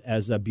interviews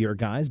as Beer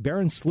Guys,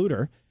 Baron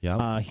Sluter.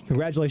 Yeah.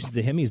 Congratulations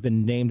to him. He's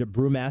been named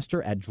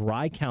brewmaster at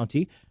Dry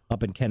County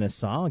up in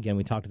Kennesaw. Again,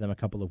 we talked to them a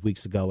couple of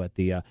weeks ago at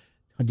the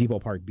Depot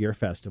Park Beer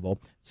Festival.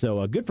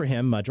 So good for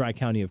him. Dry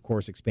County, of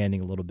course,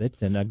 expanding a little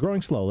bit and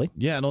growing slowly.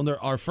 Yeah, and on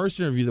our first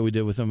interview that we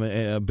did with him,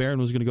 Barron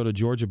was going to go to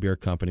Georgia Beer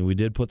Company. We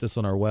did put this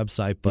on our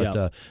website,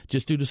 but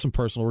just due to some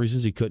personal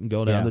reasons, he couldn't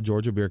go down to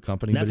Georgia Beer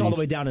Company. And that's all the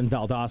way down in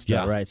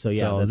Valdosta, right?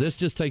 So this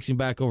just takes him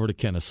back over to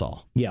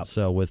Kennesaw. Yeah.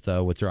 So with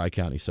Dry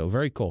County. So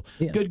very cool.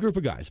 Yeah. Good group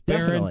of guys.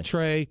 Barron,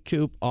 Trey,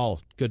 Coop, all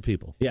good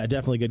people. Yeah,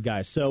 definitely good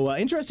guys. So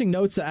interesting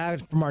notes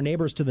from our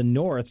neighbors to the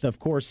north. Of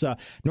course,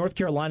 North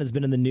Carolina has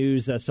been in the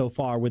news so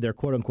far with their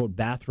quote-unquote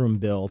bathroom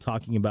bill,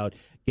 talking about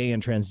gay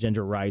and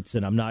transgender rights,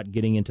 and I'm not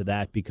getting into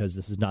that because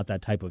this is not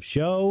that type of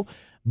show,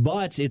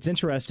 but it's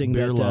interesting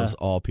Beer loves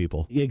all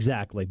people.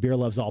 Exactly. Beer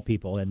loves all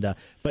people. And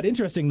but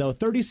interesting, though,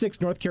 36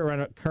 North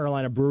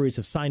Carolina breweries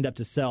have signed up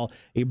to sell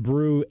a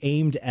brew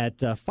aimed at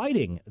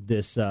fighting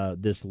this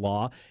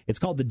law. It's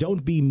called the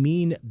Don't Be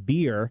Mean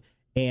Beer.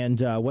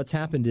 And what's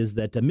happened is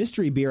that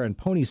Mystery Beer and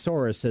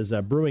Ponysaurus is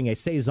brewing a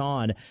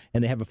Saison,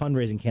 and they have a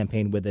fundraising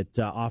campaign with it,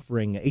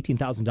 offering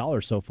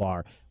 $18,000 so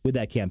far with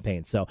that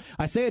campaign. So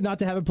I say it not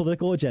to have a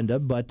political agenda,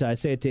 but I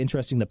say it to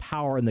interesting the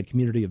power and the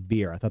community of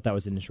beer. I thought that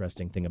was an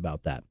interesting thing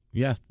about that.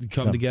 Yeah,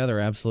 come together,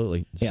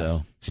 absolutely. Yes.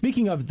 So.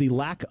 Speaking of the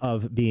lack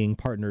of being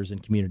partners in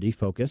community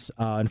focus,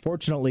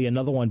 unfortunately,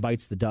 another one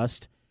bites the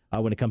dust.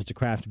 When it comes to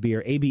craft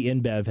beer, AB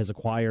InBev has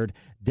acquired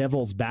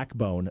Devil's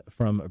Backbone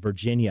from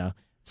Virginia.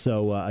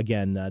 So,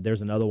 again,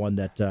 there's another one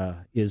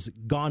that is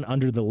gone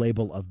under the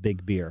label of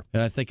big beer.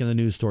 And I think in the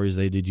news stories,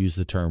 they did use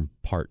the term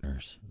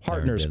partners.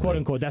 Partners, quote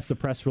unquote. That's the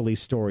press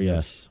release story.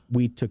 Yes.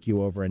 We took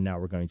you over, and now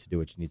we're going to do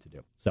what you need to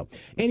do. So,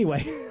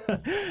 anyway,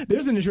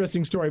 there's an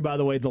interesting story, by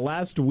the way. The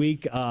last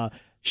week,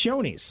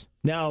 Shoney's.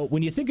 Now,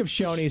 when you think of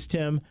Shoney's,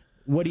 Tim,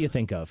 what do you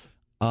think of?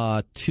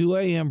 2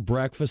 a.m.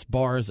 breakfast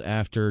bars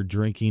after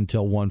drinking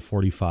till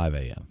 1:45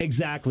 a.m.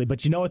 Exactly.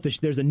 But you know what?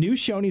 There's a new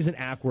Shoney's in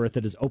Ackworth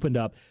that has opened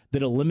up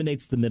that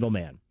eliminates the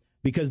middleman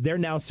because they're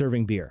now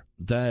serving beer.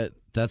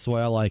 That's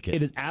why I like it.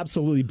 It is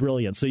absolutely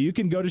brilliant. So you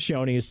can go to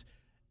Shoney's,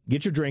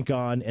 get your drink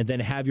on, and then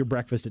have your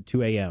breakfast at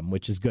 2 a.m.,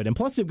 which is good. And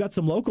plus, they've got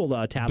some local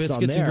taps on there.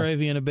 Biscuits and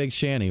gravy and a big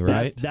shanty,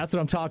 right? That's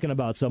what I'm talking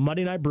about. So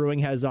Monday Night Brewing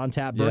has on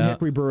tap, Burn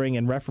Hickory Brewing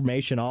and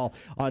Reformation all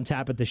on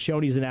tap at the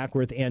Shoney's in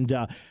Ackworth.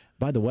 And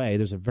by the way,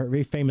 there's a very,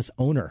 very famous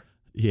owner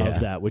of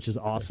that, which is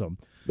awesome.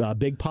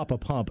 Big Papa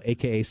Pump,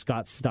 a.k.a.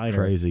 Scott Steiner.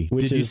 Crazy.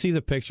 Did you see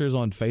the pictures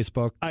on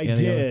Facebook? I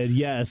did,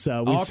 yes.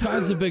 All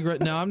kinds of big...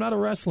 Now, I'm not a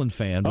wrestling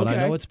fan, but I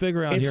know it's big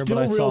around here. It's still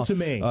real to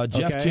me.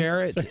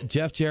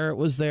 Jeff Jarrett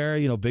was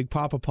there. Big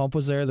Papa Pump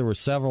was there. There were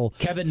several...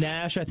 Kevin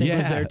Nash, I think,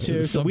 was there,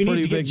 too. So we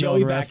need to get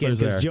Joey back in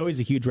because Joey's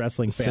a huge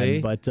wrestling fan. See?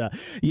 But, Tell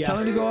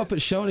him to go up at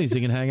Shoney's.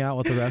 He can hang out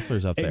with the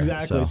wrestlers up there.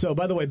 Exactly. So,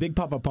 by the way, Big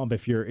Papa Pump,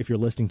 if you're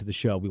listening to the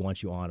show, we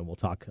want you on, and we'll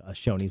talk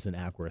Shoney's in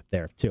Ackworth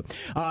there, too.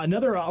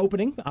 Another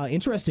opening,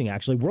 interesting,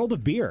 actually, World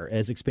of Beer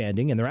is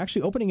expanding, and they're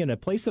actually opening in a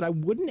place that I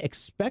wouldn't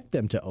expect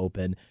them to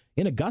open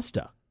in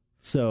Augusta.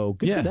 So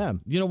good for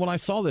them. When I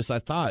saw this, I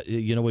thought,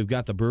 we've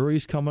got the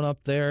breweries coming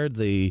up there.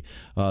 The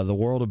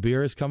World of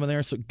Beer is coming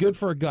there. So good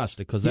for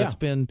Augusta, because that's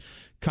been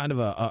kind of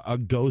a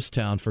ghost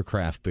town for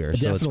craft beer.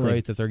 So it's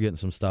great that they're getting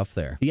some stuff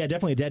there. Yeah,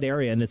 definitely a dead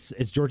area, and it's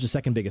Georgia's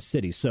second biggest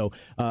city. So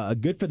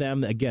good for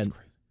them. Again,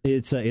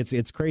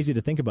 it's crazy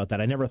to think about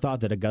that. I never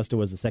thought that Augusta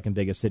was the second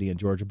biggest city in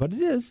Georgia, but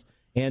it is.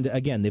 And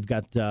again, they've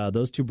got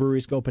those two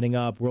breweries opening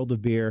up, World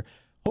of Beer.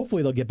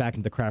 Hopefully they'll get back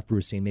into the craft brew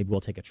scene. Maybe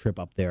we'll take a trip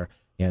up there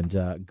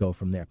and go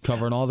from there.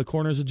 Covering all the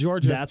corners of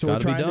Georgia. That's what we're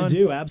trying to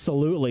do,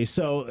 absolutely.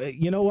 So,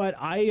 you know what?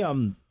 I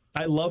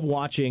love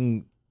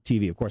watching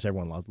TV. Of course,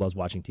 everyone loves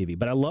watching TV.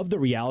 But I love the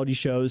reality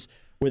shows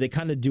where they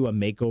kind of do a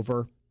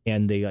makeover,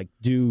 and they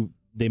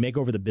make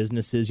over the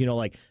businesses.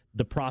 Like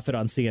The Prophet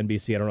on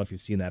CNBC. I don't know if you've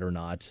seen that or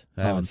not.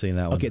 I haven't seen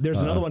that one. Okay, there's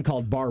another one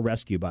called Bar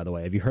Rescue, by the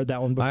way. Have you heard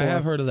that one before? I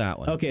have heard of that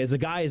one. Okay, as a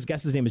guy,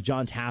 his name is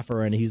John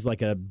Taffer, and he's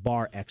like a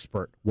bar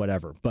expert,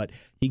 whatever. But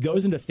he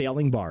goes into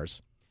failing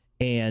bars,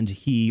 and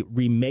he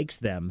remakes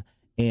them,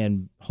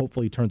 and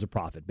hopefully turns a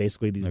profit.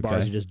 Basically, these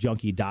bars are just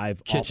junky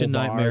dive kitchen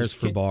nightmares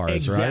for bars,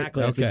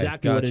 exactly. Right? That's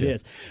exactly what it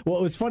is. Well,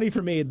 it was funny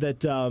for me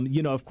that,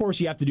 of course,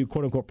 you have to do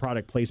quote-unquote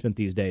product placement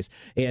these days,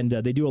 and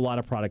they do a lot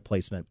of product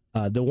placement.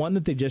 The one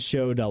that they just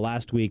showed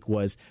last week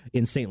was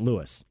in St.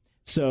 Louis.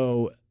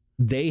 So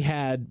they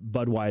had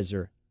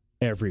Budweiser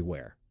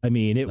everywhere. I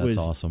mean, it was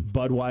awesome.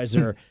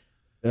 Budweiser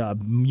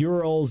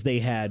murals. They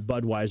had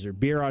Budweiser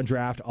beer on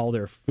draft. All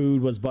their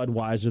food was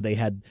Budweiser. They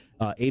had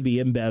AB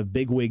InBev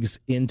bigwigs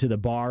into the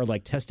bar,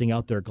 like testing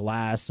out their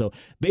glass. So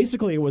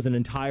basically, it was an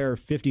entire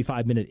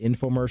 55-minute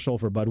infomercial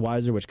for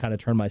Budweiser, which kind of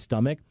turned my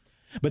stomach.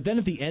 But then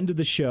at the end of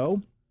the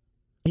show,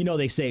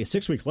 they say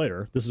 6 weeks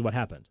later, this is what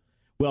happened.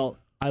 Well,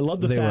 I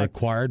love the fact they were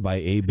acquired by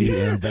AB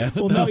InBev.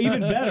 Well, no,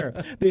 even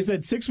better. They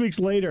said 6 weeks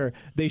later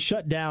they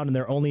shut down and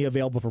they're only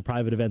available for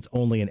private events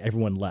only, and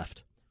everyone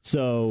left.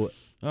 So,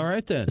 all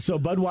right then. So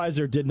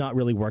Budweiser did not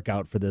really work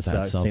out for this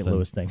St.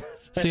 Louis thing.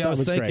 See, I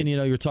was thinking,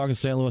 you're talking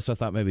St. Louis. I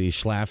thought maybe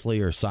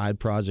Schlafly or Side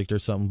Project or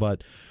something,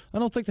 but I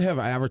don't think they have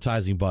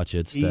advertising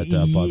budgets that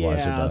Budweiser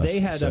does. Yeah,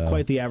 they had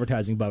quite the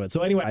advertising budget.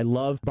 So anyway, I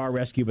love Bar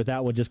Rescue, but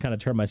that one just kind of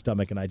turned my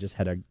stomach, and I just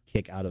had a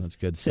kick out of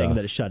saying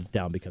that it shut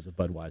down because of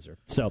Budweiser.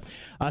 So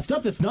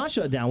stuff that's not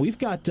shut down, we've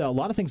got a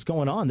lot of things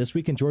going on this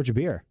week in Georgia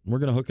Beer. We're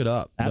going to hook it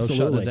up. Absolutely.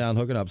 No shutting it down,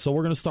 hook it up. So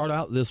we're going to start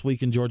out this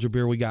week in Georgia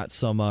Beer. We got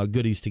some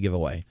goodies to give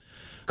away.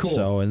 Cool.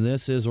 So, and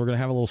we're going to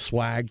have a little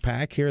swag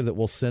pack here that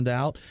we'll send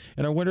out.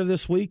 And our winner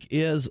this week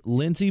is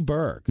Lindsay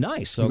Berg.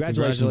 Nice. So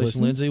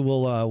congratulations, Lindsay.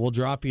 We'll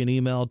drop you an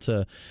email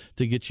to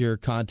get your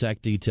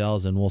contact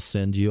details, and we'll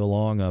send you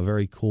along a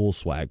very cool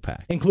swag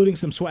pack, including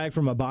some swag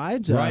from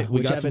Abide. Right.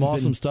 We got some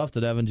awesome stuff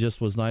that Evan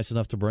just was nice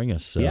enough to bring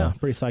us. So yeah,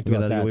 pretty psyched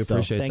about that. We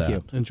appreciate that. Thank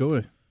you.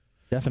 Enjoy.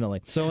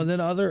 Definitely. So, and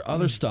then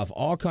other stuff,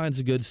 all kinds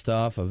of good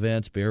stuff,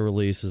 events, beer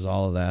releases,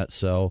 all of that.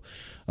 So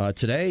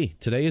today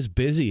is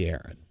busy,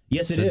 Aaron.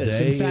 Yes, it is.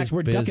 In fact,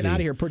 we're ducking out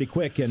of here pretty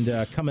quick and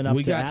coming up to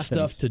Athens. We got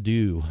stuff to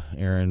do,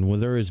 Aaron. Well,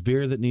 there is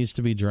beer that needs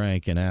to be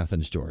drank in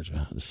Athens,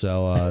 Georgia.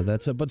 So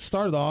that's it. But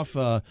started off,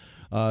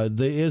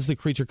 is the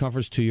Creature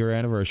Comforts 2-year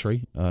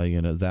anniversary.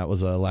 That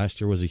was last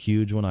year was a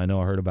huge one. I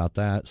know I heard about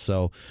that.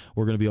 So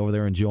we're going to be over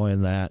there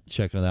enjoying that,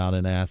 checking it out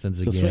in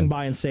Athens again. So swing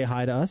by and say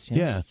hi to us. Yes.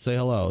 Yeah, say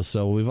hello.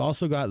 So we've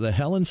also got the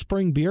Helen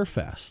Spring Beer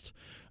Fest.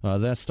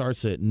 That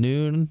starts at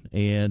noon,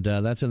 and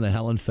that's in the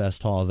Helen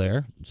Fest Hall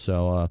there.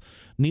 So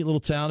neat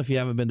little town if you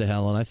haven't been to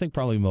Helen. I think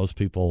probably most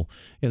people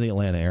in the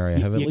Atlanta area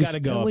have at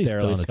least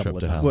done a trip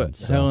to Helen. What,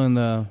 so.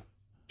 Helen,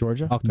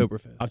 Georgia?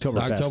 Oktoberfest.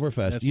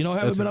 Oktoberfest. I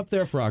haven't been up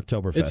there for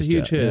Oktoberfest. It's a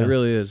huge hit. Yeah. It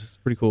really is. It's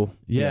pretty cool.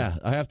 Yeah,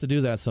 I have to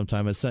do that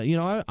sometime. It's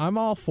I'm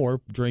all for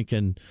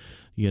drinking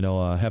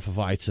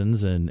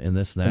Hefeweizens and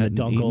this and that. And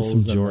the Dunkels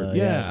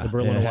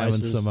and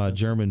having some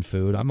German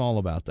food. I'm all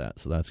about that,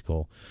 so that's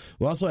cool.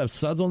 We also have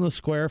Suds on the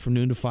Square from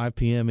noon to 5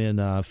 p.m. in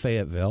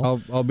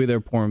Fayetteville. I'll be there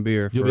pouring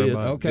beer.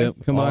 Okay. Yep,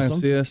 come by and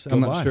see us. I'm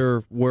not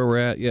sure where we're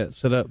at yet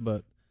set up,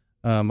 but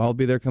I'll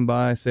be there. Come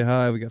by, say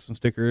hi. We got some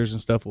stickers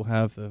and stuff we'll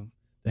have to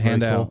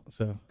hand out.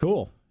 So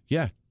cool.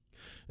 Yeah.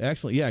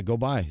 Excellent. Yeah, go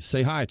by.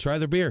 Say hi. Try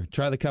their beer.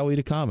 Try the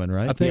Coweta Common,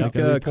 right? I think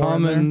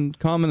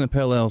Common and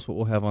Pale Ale is what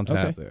we'll have on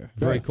tap there.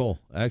 Very cool.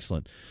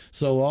 Excellent.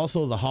 So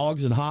also the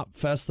Hogs and Hop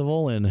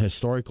Festival in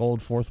historic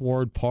Old Fourth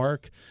Ward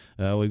Park.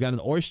 We've got an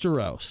oyster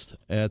roast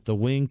at the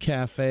Wing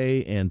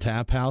Cafe and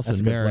Tap House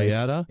in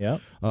Marietta.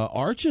 Yep.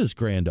 Arch's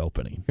grand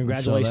opening.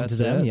 Congratulations to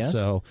them, yes.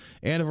 So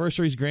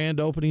anniversaries, grand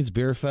openings,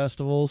 beer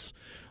festivals.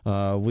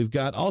 We've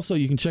got also,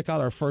 you can check out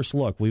our first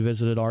look. We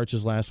visited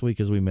Arch's last week,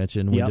 as we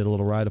mentioned. We did a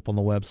little write-up on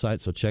the website,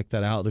 so check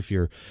that out if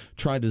you're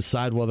trying to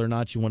decide whether or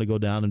not you want to go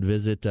down and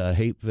visit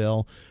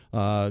Hapeville.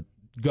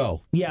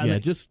 Go. Yeah,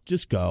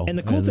 just go. And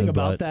the cool thing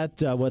about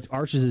that, what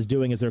Arches is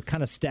doing is they're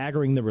kind of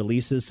staggering the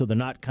releases, so they're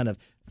not kind of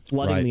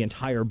flooding the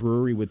entire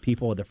brewery with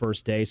people at the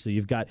first day. So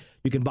you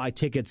can buy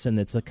tickets, and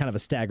it's a kind of a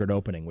staggered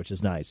opening, which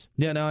is nice.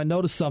 Yeah, now I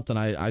noticed something.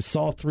 I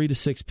saw 3 to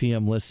 6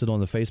 p.m. listed on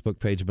the Facebook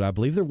page, but I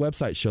believe their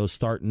website shows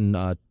starting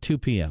 2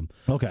 p.m.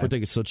 for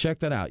tickets. So check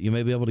that out. You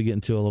may be able to get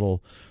into a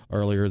little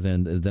earlier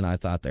than I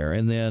thought there.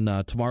 And then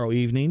tomorrow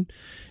evening,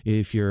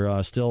 if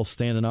you're still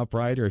standing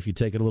upright, or if you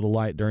take it a little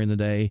light during the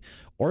day,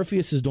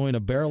 Orpheus is doing a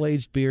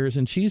barrel-aged beers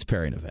and cheese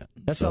pairing event.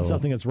 That sounds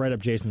something that's right up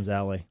Jason's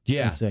alley.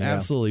 Yeah,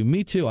 absolutely.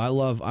 Me too. I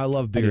love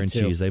beer and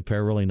cheese. They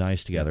pair really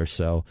nice together.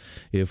 So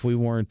if we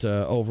weren't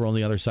over on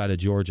the other side of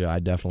Georgia,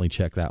 I'd definitely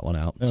check that one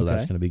out. So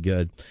that's going to be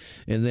good.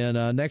 And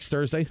then next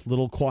Thursday, a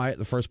little quiet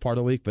the first part of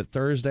the week, but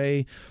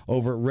Thursday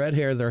over at Red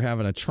Hair, they're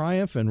having a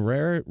Triumph and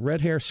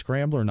Red Hair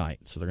Scrambler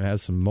night. So they're going to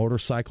have some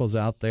motorcycles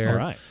out there,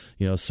 all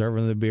right,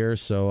 serving the beer.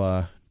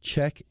 So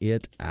check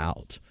it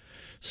out.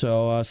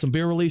 So some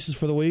beer releases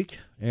for the week,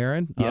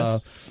 Aaron.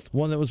 Yes.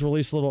 One that was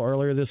released a little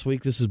earlier this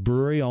week. This is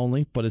brewery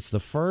only, but it's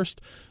the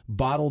first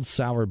bottled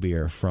sour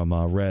beer from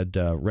Red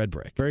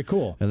Brick. Very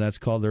cool. And that's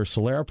called their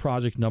Solera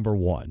Project Number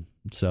 1.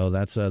 So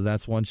that's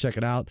one. Check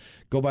it out.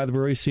 Go by the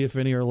brewery, see if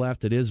any are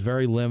left. It is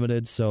very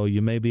limited, so you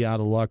may be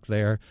out of luck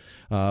there.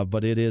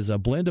 But it is a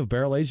blend of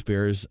barrel-aged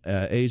beers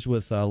aged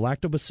with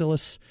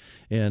Lactobacillus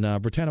and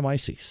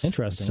Brettanomyces.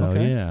 Interesting. So,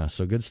 okay. Yeah,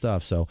 so good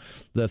stuff. So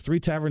the Three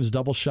Taverns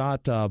Double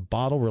Shot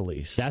bottle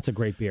release. That's a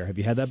great beer. Have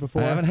you had that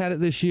before? I haven't had it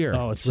this year.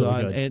 Oh, it's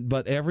really good.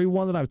 But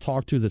everyone that I've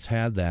talked to that's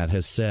had that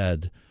has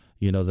said,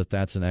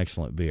 that's an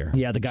excellent beer.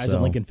 Yeah, the guys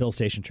at Lincoln Fill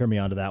Station turned me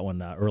on to that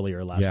one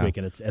earlier last week,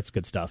 and it's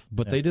good stuff.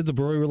 But they did the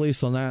brewery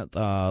release on that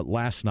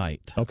last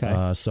night.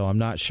 Okay. So I'm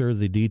not sure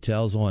the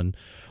details on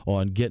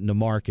getting to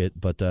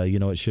market, but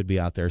it should be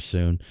out there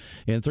soon.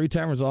 And Three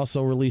Taverns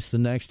also released the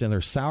next in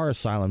their Sour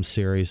Asylum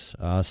series,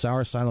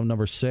 Sour Asylum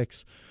number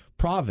 6,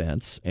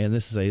 Provence, and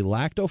this is a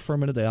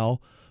lacto-fermented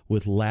ale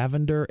with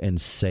lavender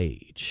and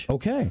sage.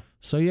 Okay.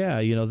 So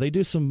they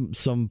do some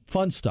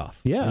fun stuff.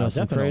 Yeah,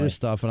 some definitely. creative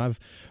stuff, and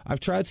I've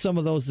tried some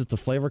of those that the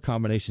flavor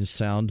combinations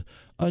sound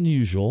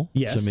unusual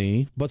to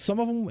me, but some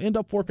of them end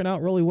up working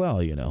out really well.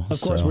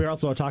 Of course, we're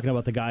also talking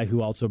about the guy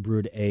who also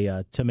brewed a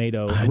roasted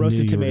tomato, I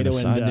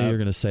knew you were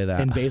going to say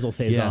that, and basil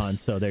saison. Yes.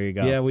 So there you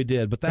go. Yeah, we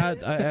did. But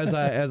that, as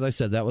I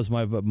said, that was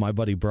my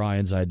buddy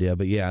Brian's idea.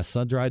 But yeah,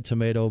 sun-dried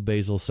tomato,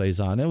 basil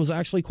saison. It was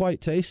actually quite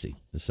tasty.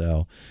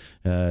 So,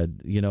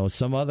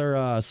 some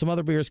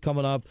other beers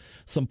coming up,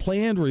 some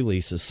planned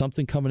releases,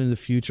 something coming in the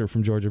future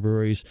from Georgia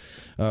breweries.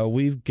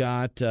 We've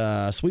got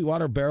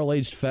Sweetwater Barrel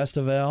Aged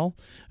Festival.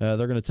 They're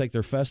going to take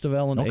their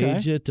Festival and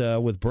age it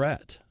with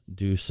Brett.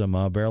 Do some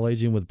barrel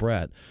aging with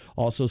Brett.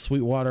 Also,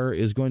 Sweetwater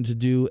is going to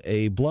do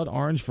a blood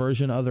orange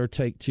version of their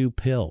Take 2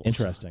 pills.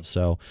 Interesting.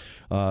 So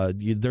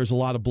there's a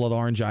lot of blood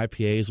orange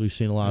IPAs. We've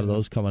seen a lot of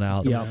those coming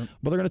out. Yeah.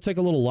 But they're going to take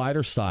a little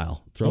lighter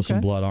style, throw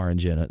some blood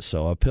orange in it.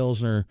 So a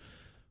Pilsner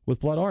with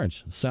blood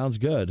orange. Sounds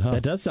good, huh?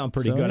 That does sound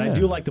pretty good. Yeah. I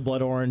do like the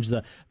blood orange.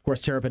 Of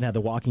course, Terrapin had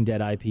the Walking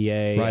Dead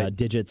IPA. Right.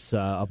 Digits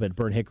up at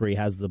Burnt Hickory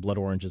has the blood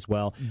orange as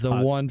well. The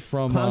one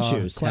from Clown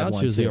Shoes,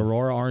 the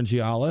Aurora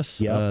Orangealis.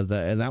 Yep.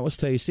 And that was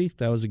tasty.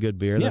 That was a good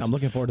beer. Yeah, I'm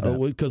looking forward to that.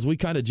 Because we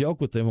kind of joke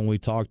with them when we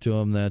talk to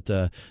them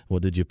that,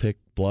 did you pick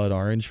blood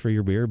orange for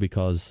your beer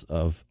because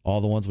of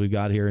all the ones we've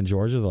got here in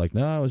Georgia? They're like,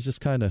 no, it was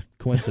just kind of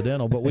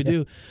coincidental. But we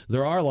do.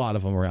 There are a lot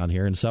of them around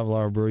here, and several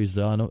of our breweries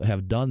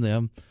have done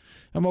them.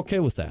 I'm okay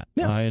with that.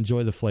 Yeah. I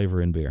enjoy the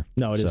flavor in beer.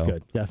 No, it is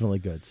good. Definitely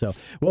good. So,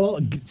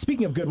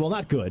 speaking of good,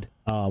 not good,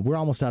 we're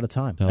almost out of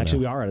time.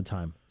 We are out of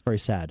time. It's very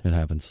sad. It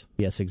happens.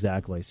 Yes,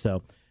 exactly.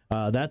 So,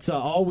 that's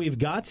all we've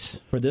got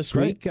for this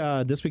week.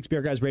 This week's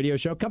Beer Guys Radio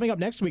Show. Coming up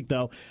next week,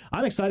 though,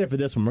 I'm excited for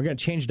this one. We're going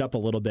to change it up a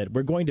little bit.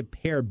 We're going to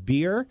pair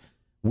beer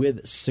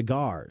with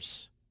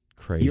cigars.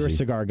 Crazy. You're a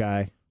cigar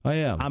guy. I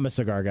am. I'm a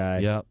cigar guy.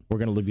 Yep. We're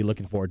going to be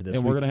looking forward to this.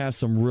 And we're going to have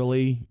some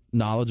really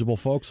knowledgeable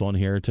folks on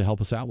here to help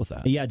us out with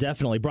that. Yeah,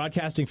 definitely.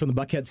 Broadcasting from the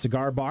Buckhead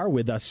Cigar Bar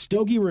with a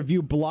Stogie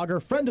Review blogger,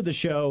 friend of the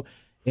show,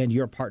 and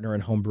your partner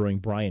in home brewing,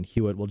 Brian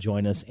Hewitt, will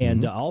join us.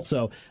 And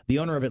also the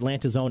owner of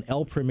Atlanta's own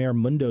El Primer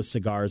Mundo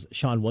Cigars,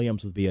 Sean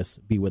Williams, will be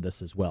with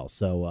us as well.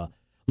 So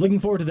looking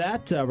forward to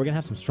that. We're going to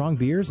have some strong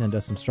beers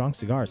and some strong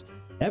cigars.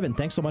 Evan,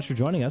 thanks so much for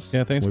joining us.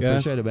 Yeah, thanks, we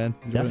guys. Appreciate it, man.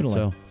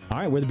 Definitely. All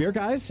right, we're the Beer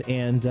Guys,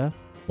 and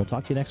we'll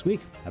talk to you next week.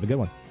 Have a good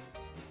one.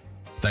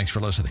 Thanks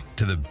for listening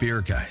to the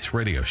Beer Guys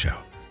Radio Show.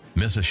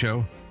 Miss a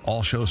show?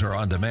 All shows are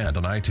on demand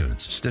on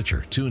iTunes,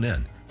 Stitcher,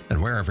 TuneIn,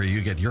 and wherever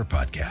you get your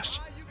podcasts.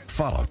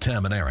 Follow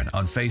Tim and Aaron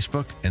on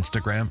Facebook,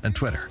 Instagram, and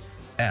Twitter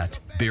at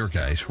Beer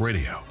Guys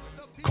Radio.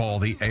 Call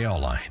the AL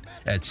line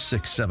at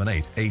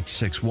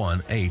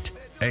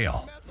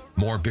 678-861-8AL.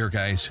 More Beer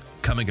Guys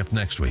coming up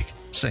next week.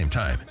 Same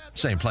time,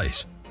 same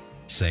place,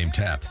 same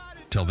tap.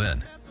 Till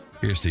then,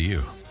 here's to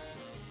you.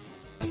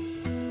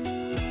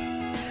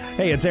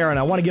 Hey, it's Aaron.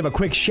 I want to give a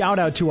quick shout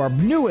out to our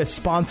newest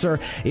sponsor.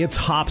 It's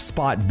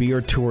HopSpot Beer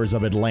Tours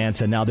of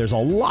Atlanta. Now, there's a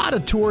lot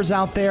of tours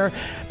out there,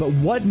 but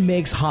what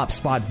makes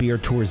HopSpot Beer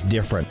Tours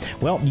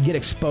different? Well, you get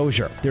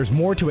exposure. There's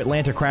more to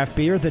Atlanta craft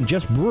beer than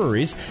just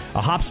breweries.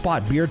 A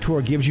HopSpot Beer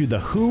Tour gives you the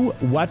who,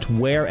 what,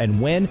 where,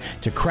 and when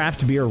to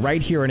craft beer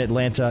right here in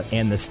Atlanta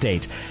and the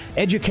state.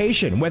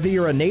 Education. Whether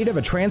you're a native,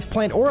 a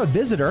transplant, or a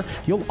visitor,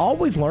 you'll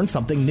always learn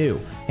something new.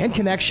 And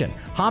connection.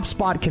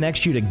 HopSpot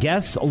connects you to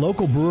guests,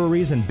 local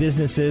breweries, and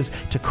businesses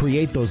to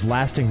create those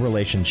lasting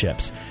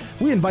relationships.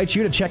 We invite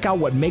you to check out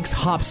what makes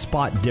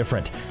HopSpot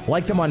different.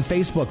 Like them on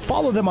Facebook,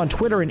 follow them on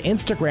Twitter and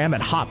Instagram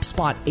at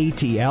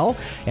HopSpotATL,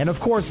 and of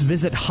course,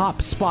 visit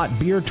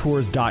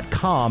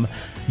HopSpotBeerTours.com.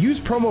 Use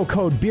promo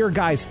code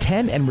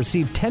BeerGuys10 and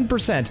receive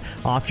 10%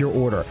 off your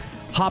order.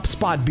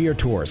 HopSpot Beer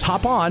Tours.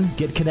 Hop on,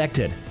 get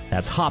connected.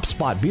 That's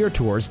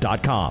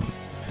HopSpotBeerTours.com.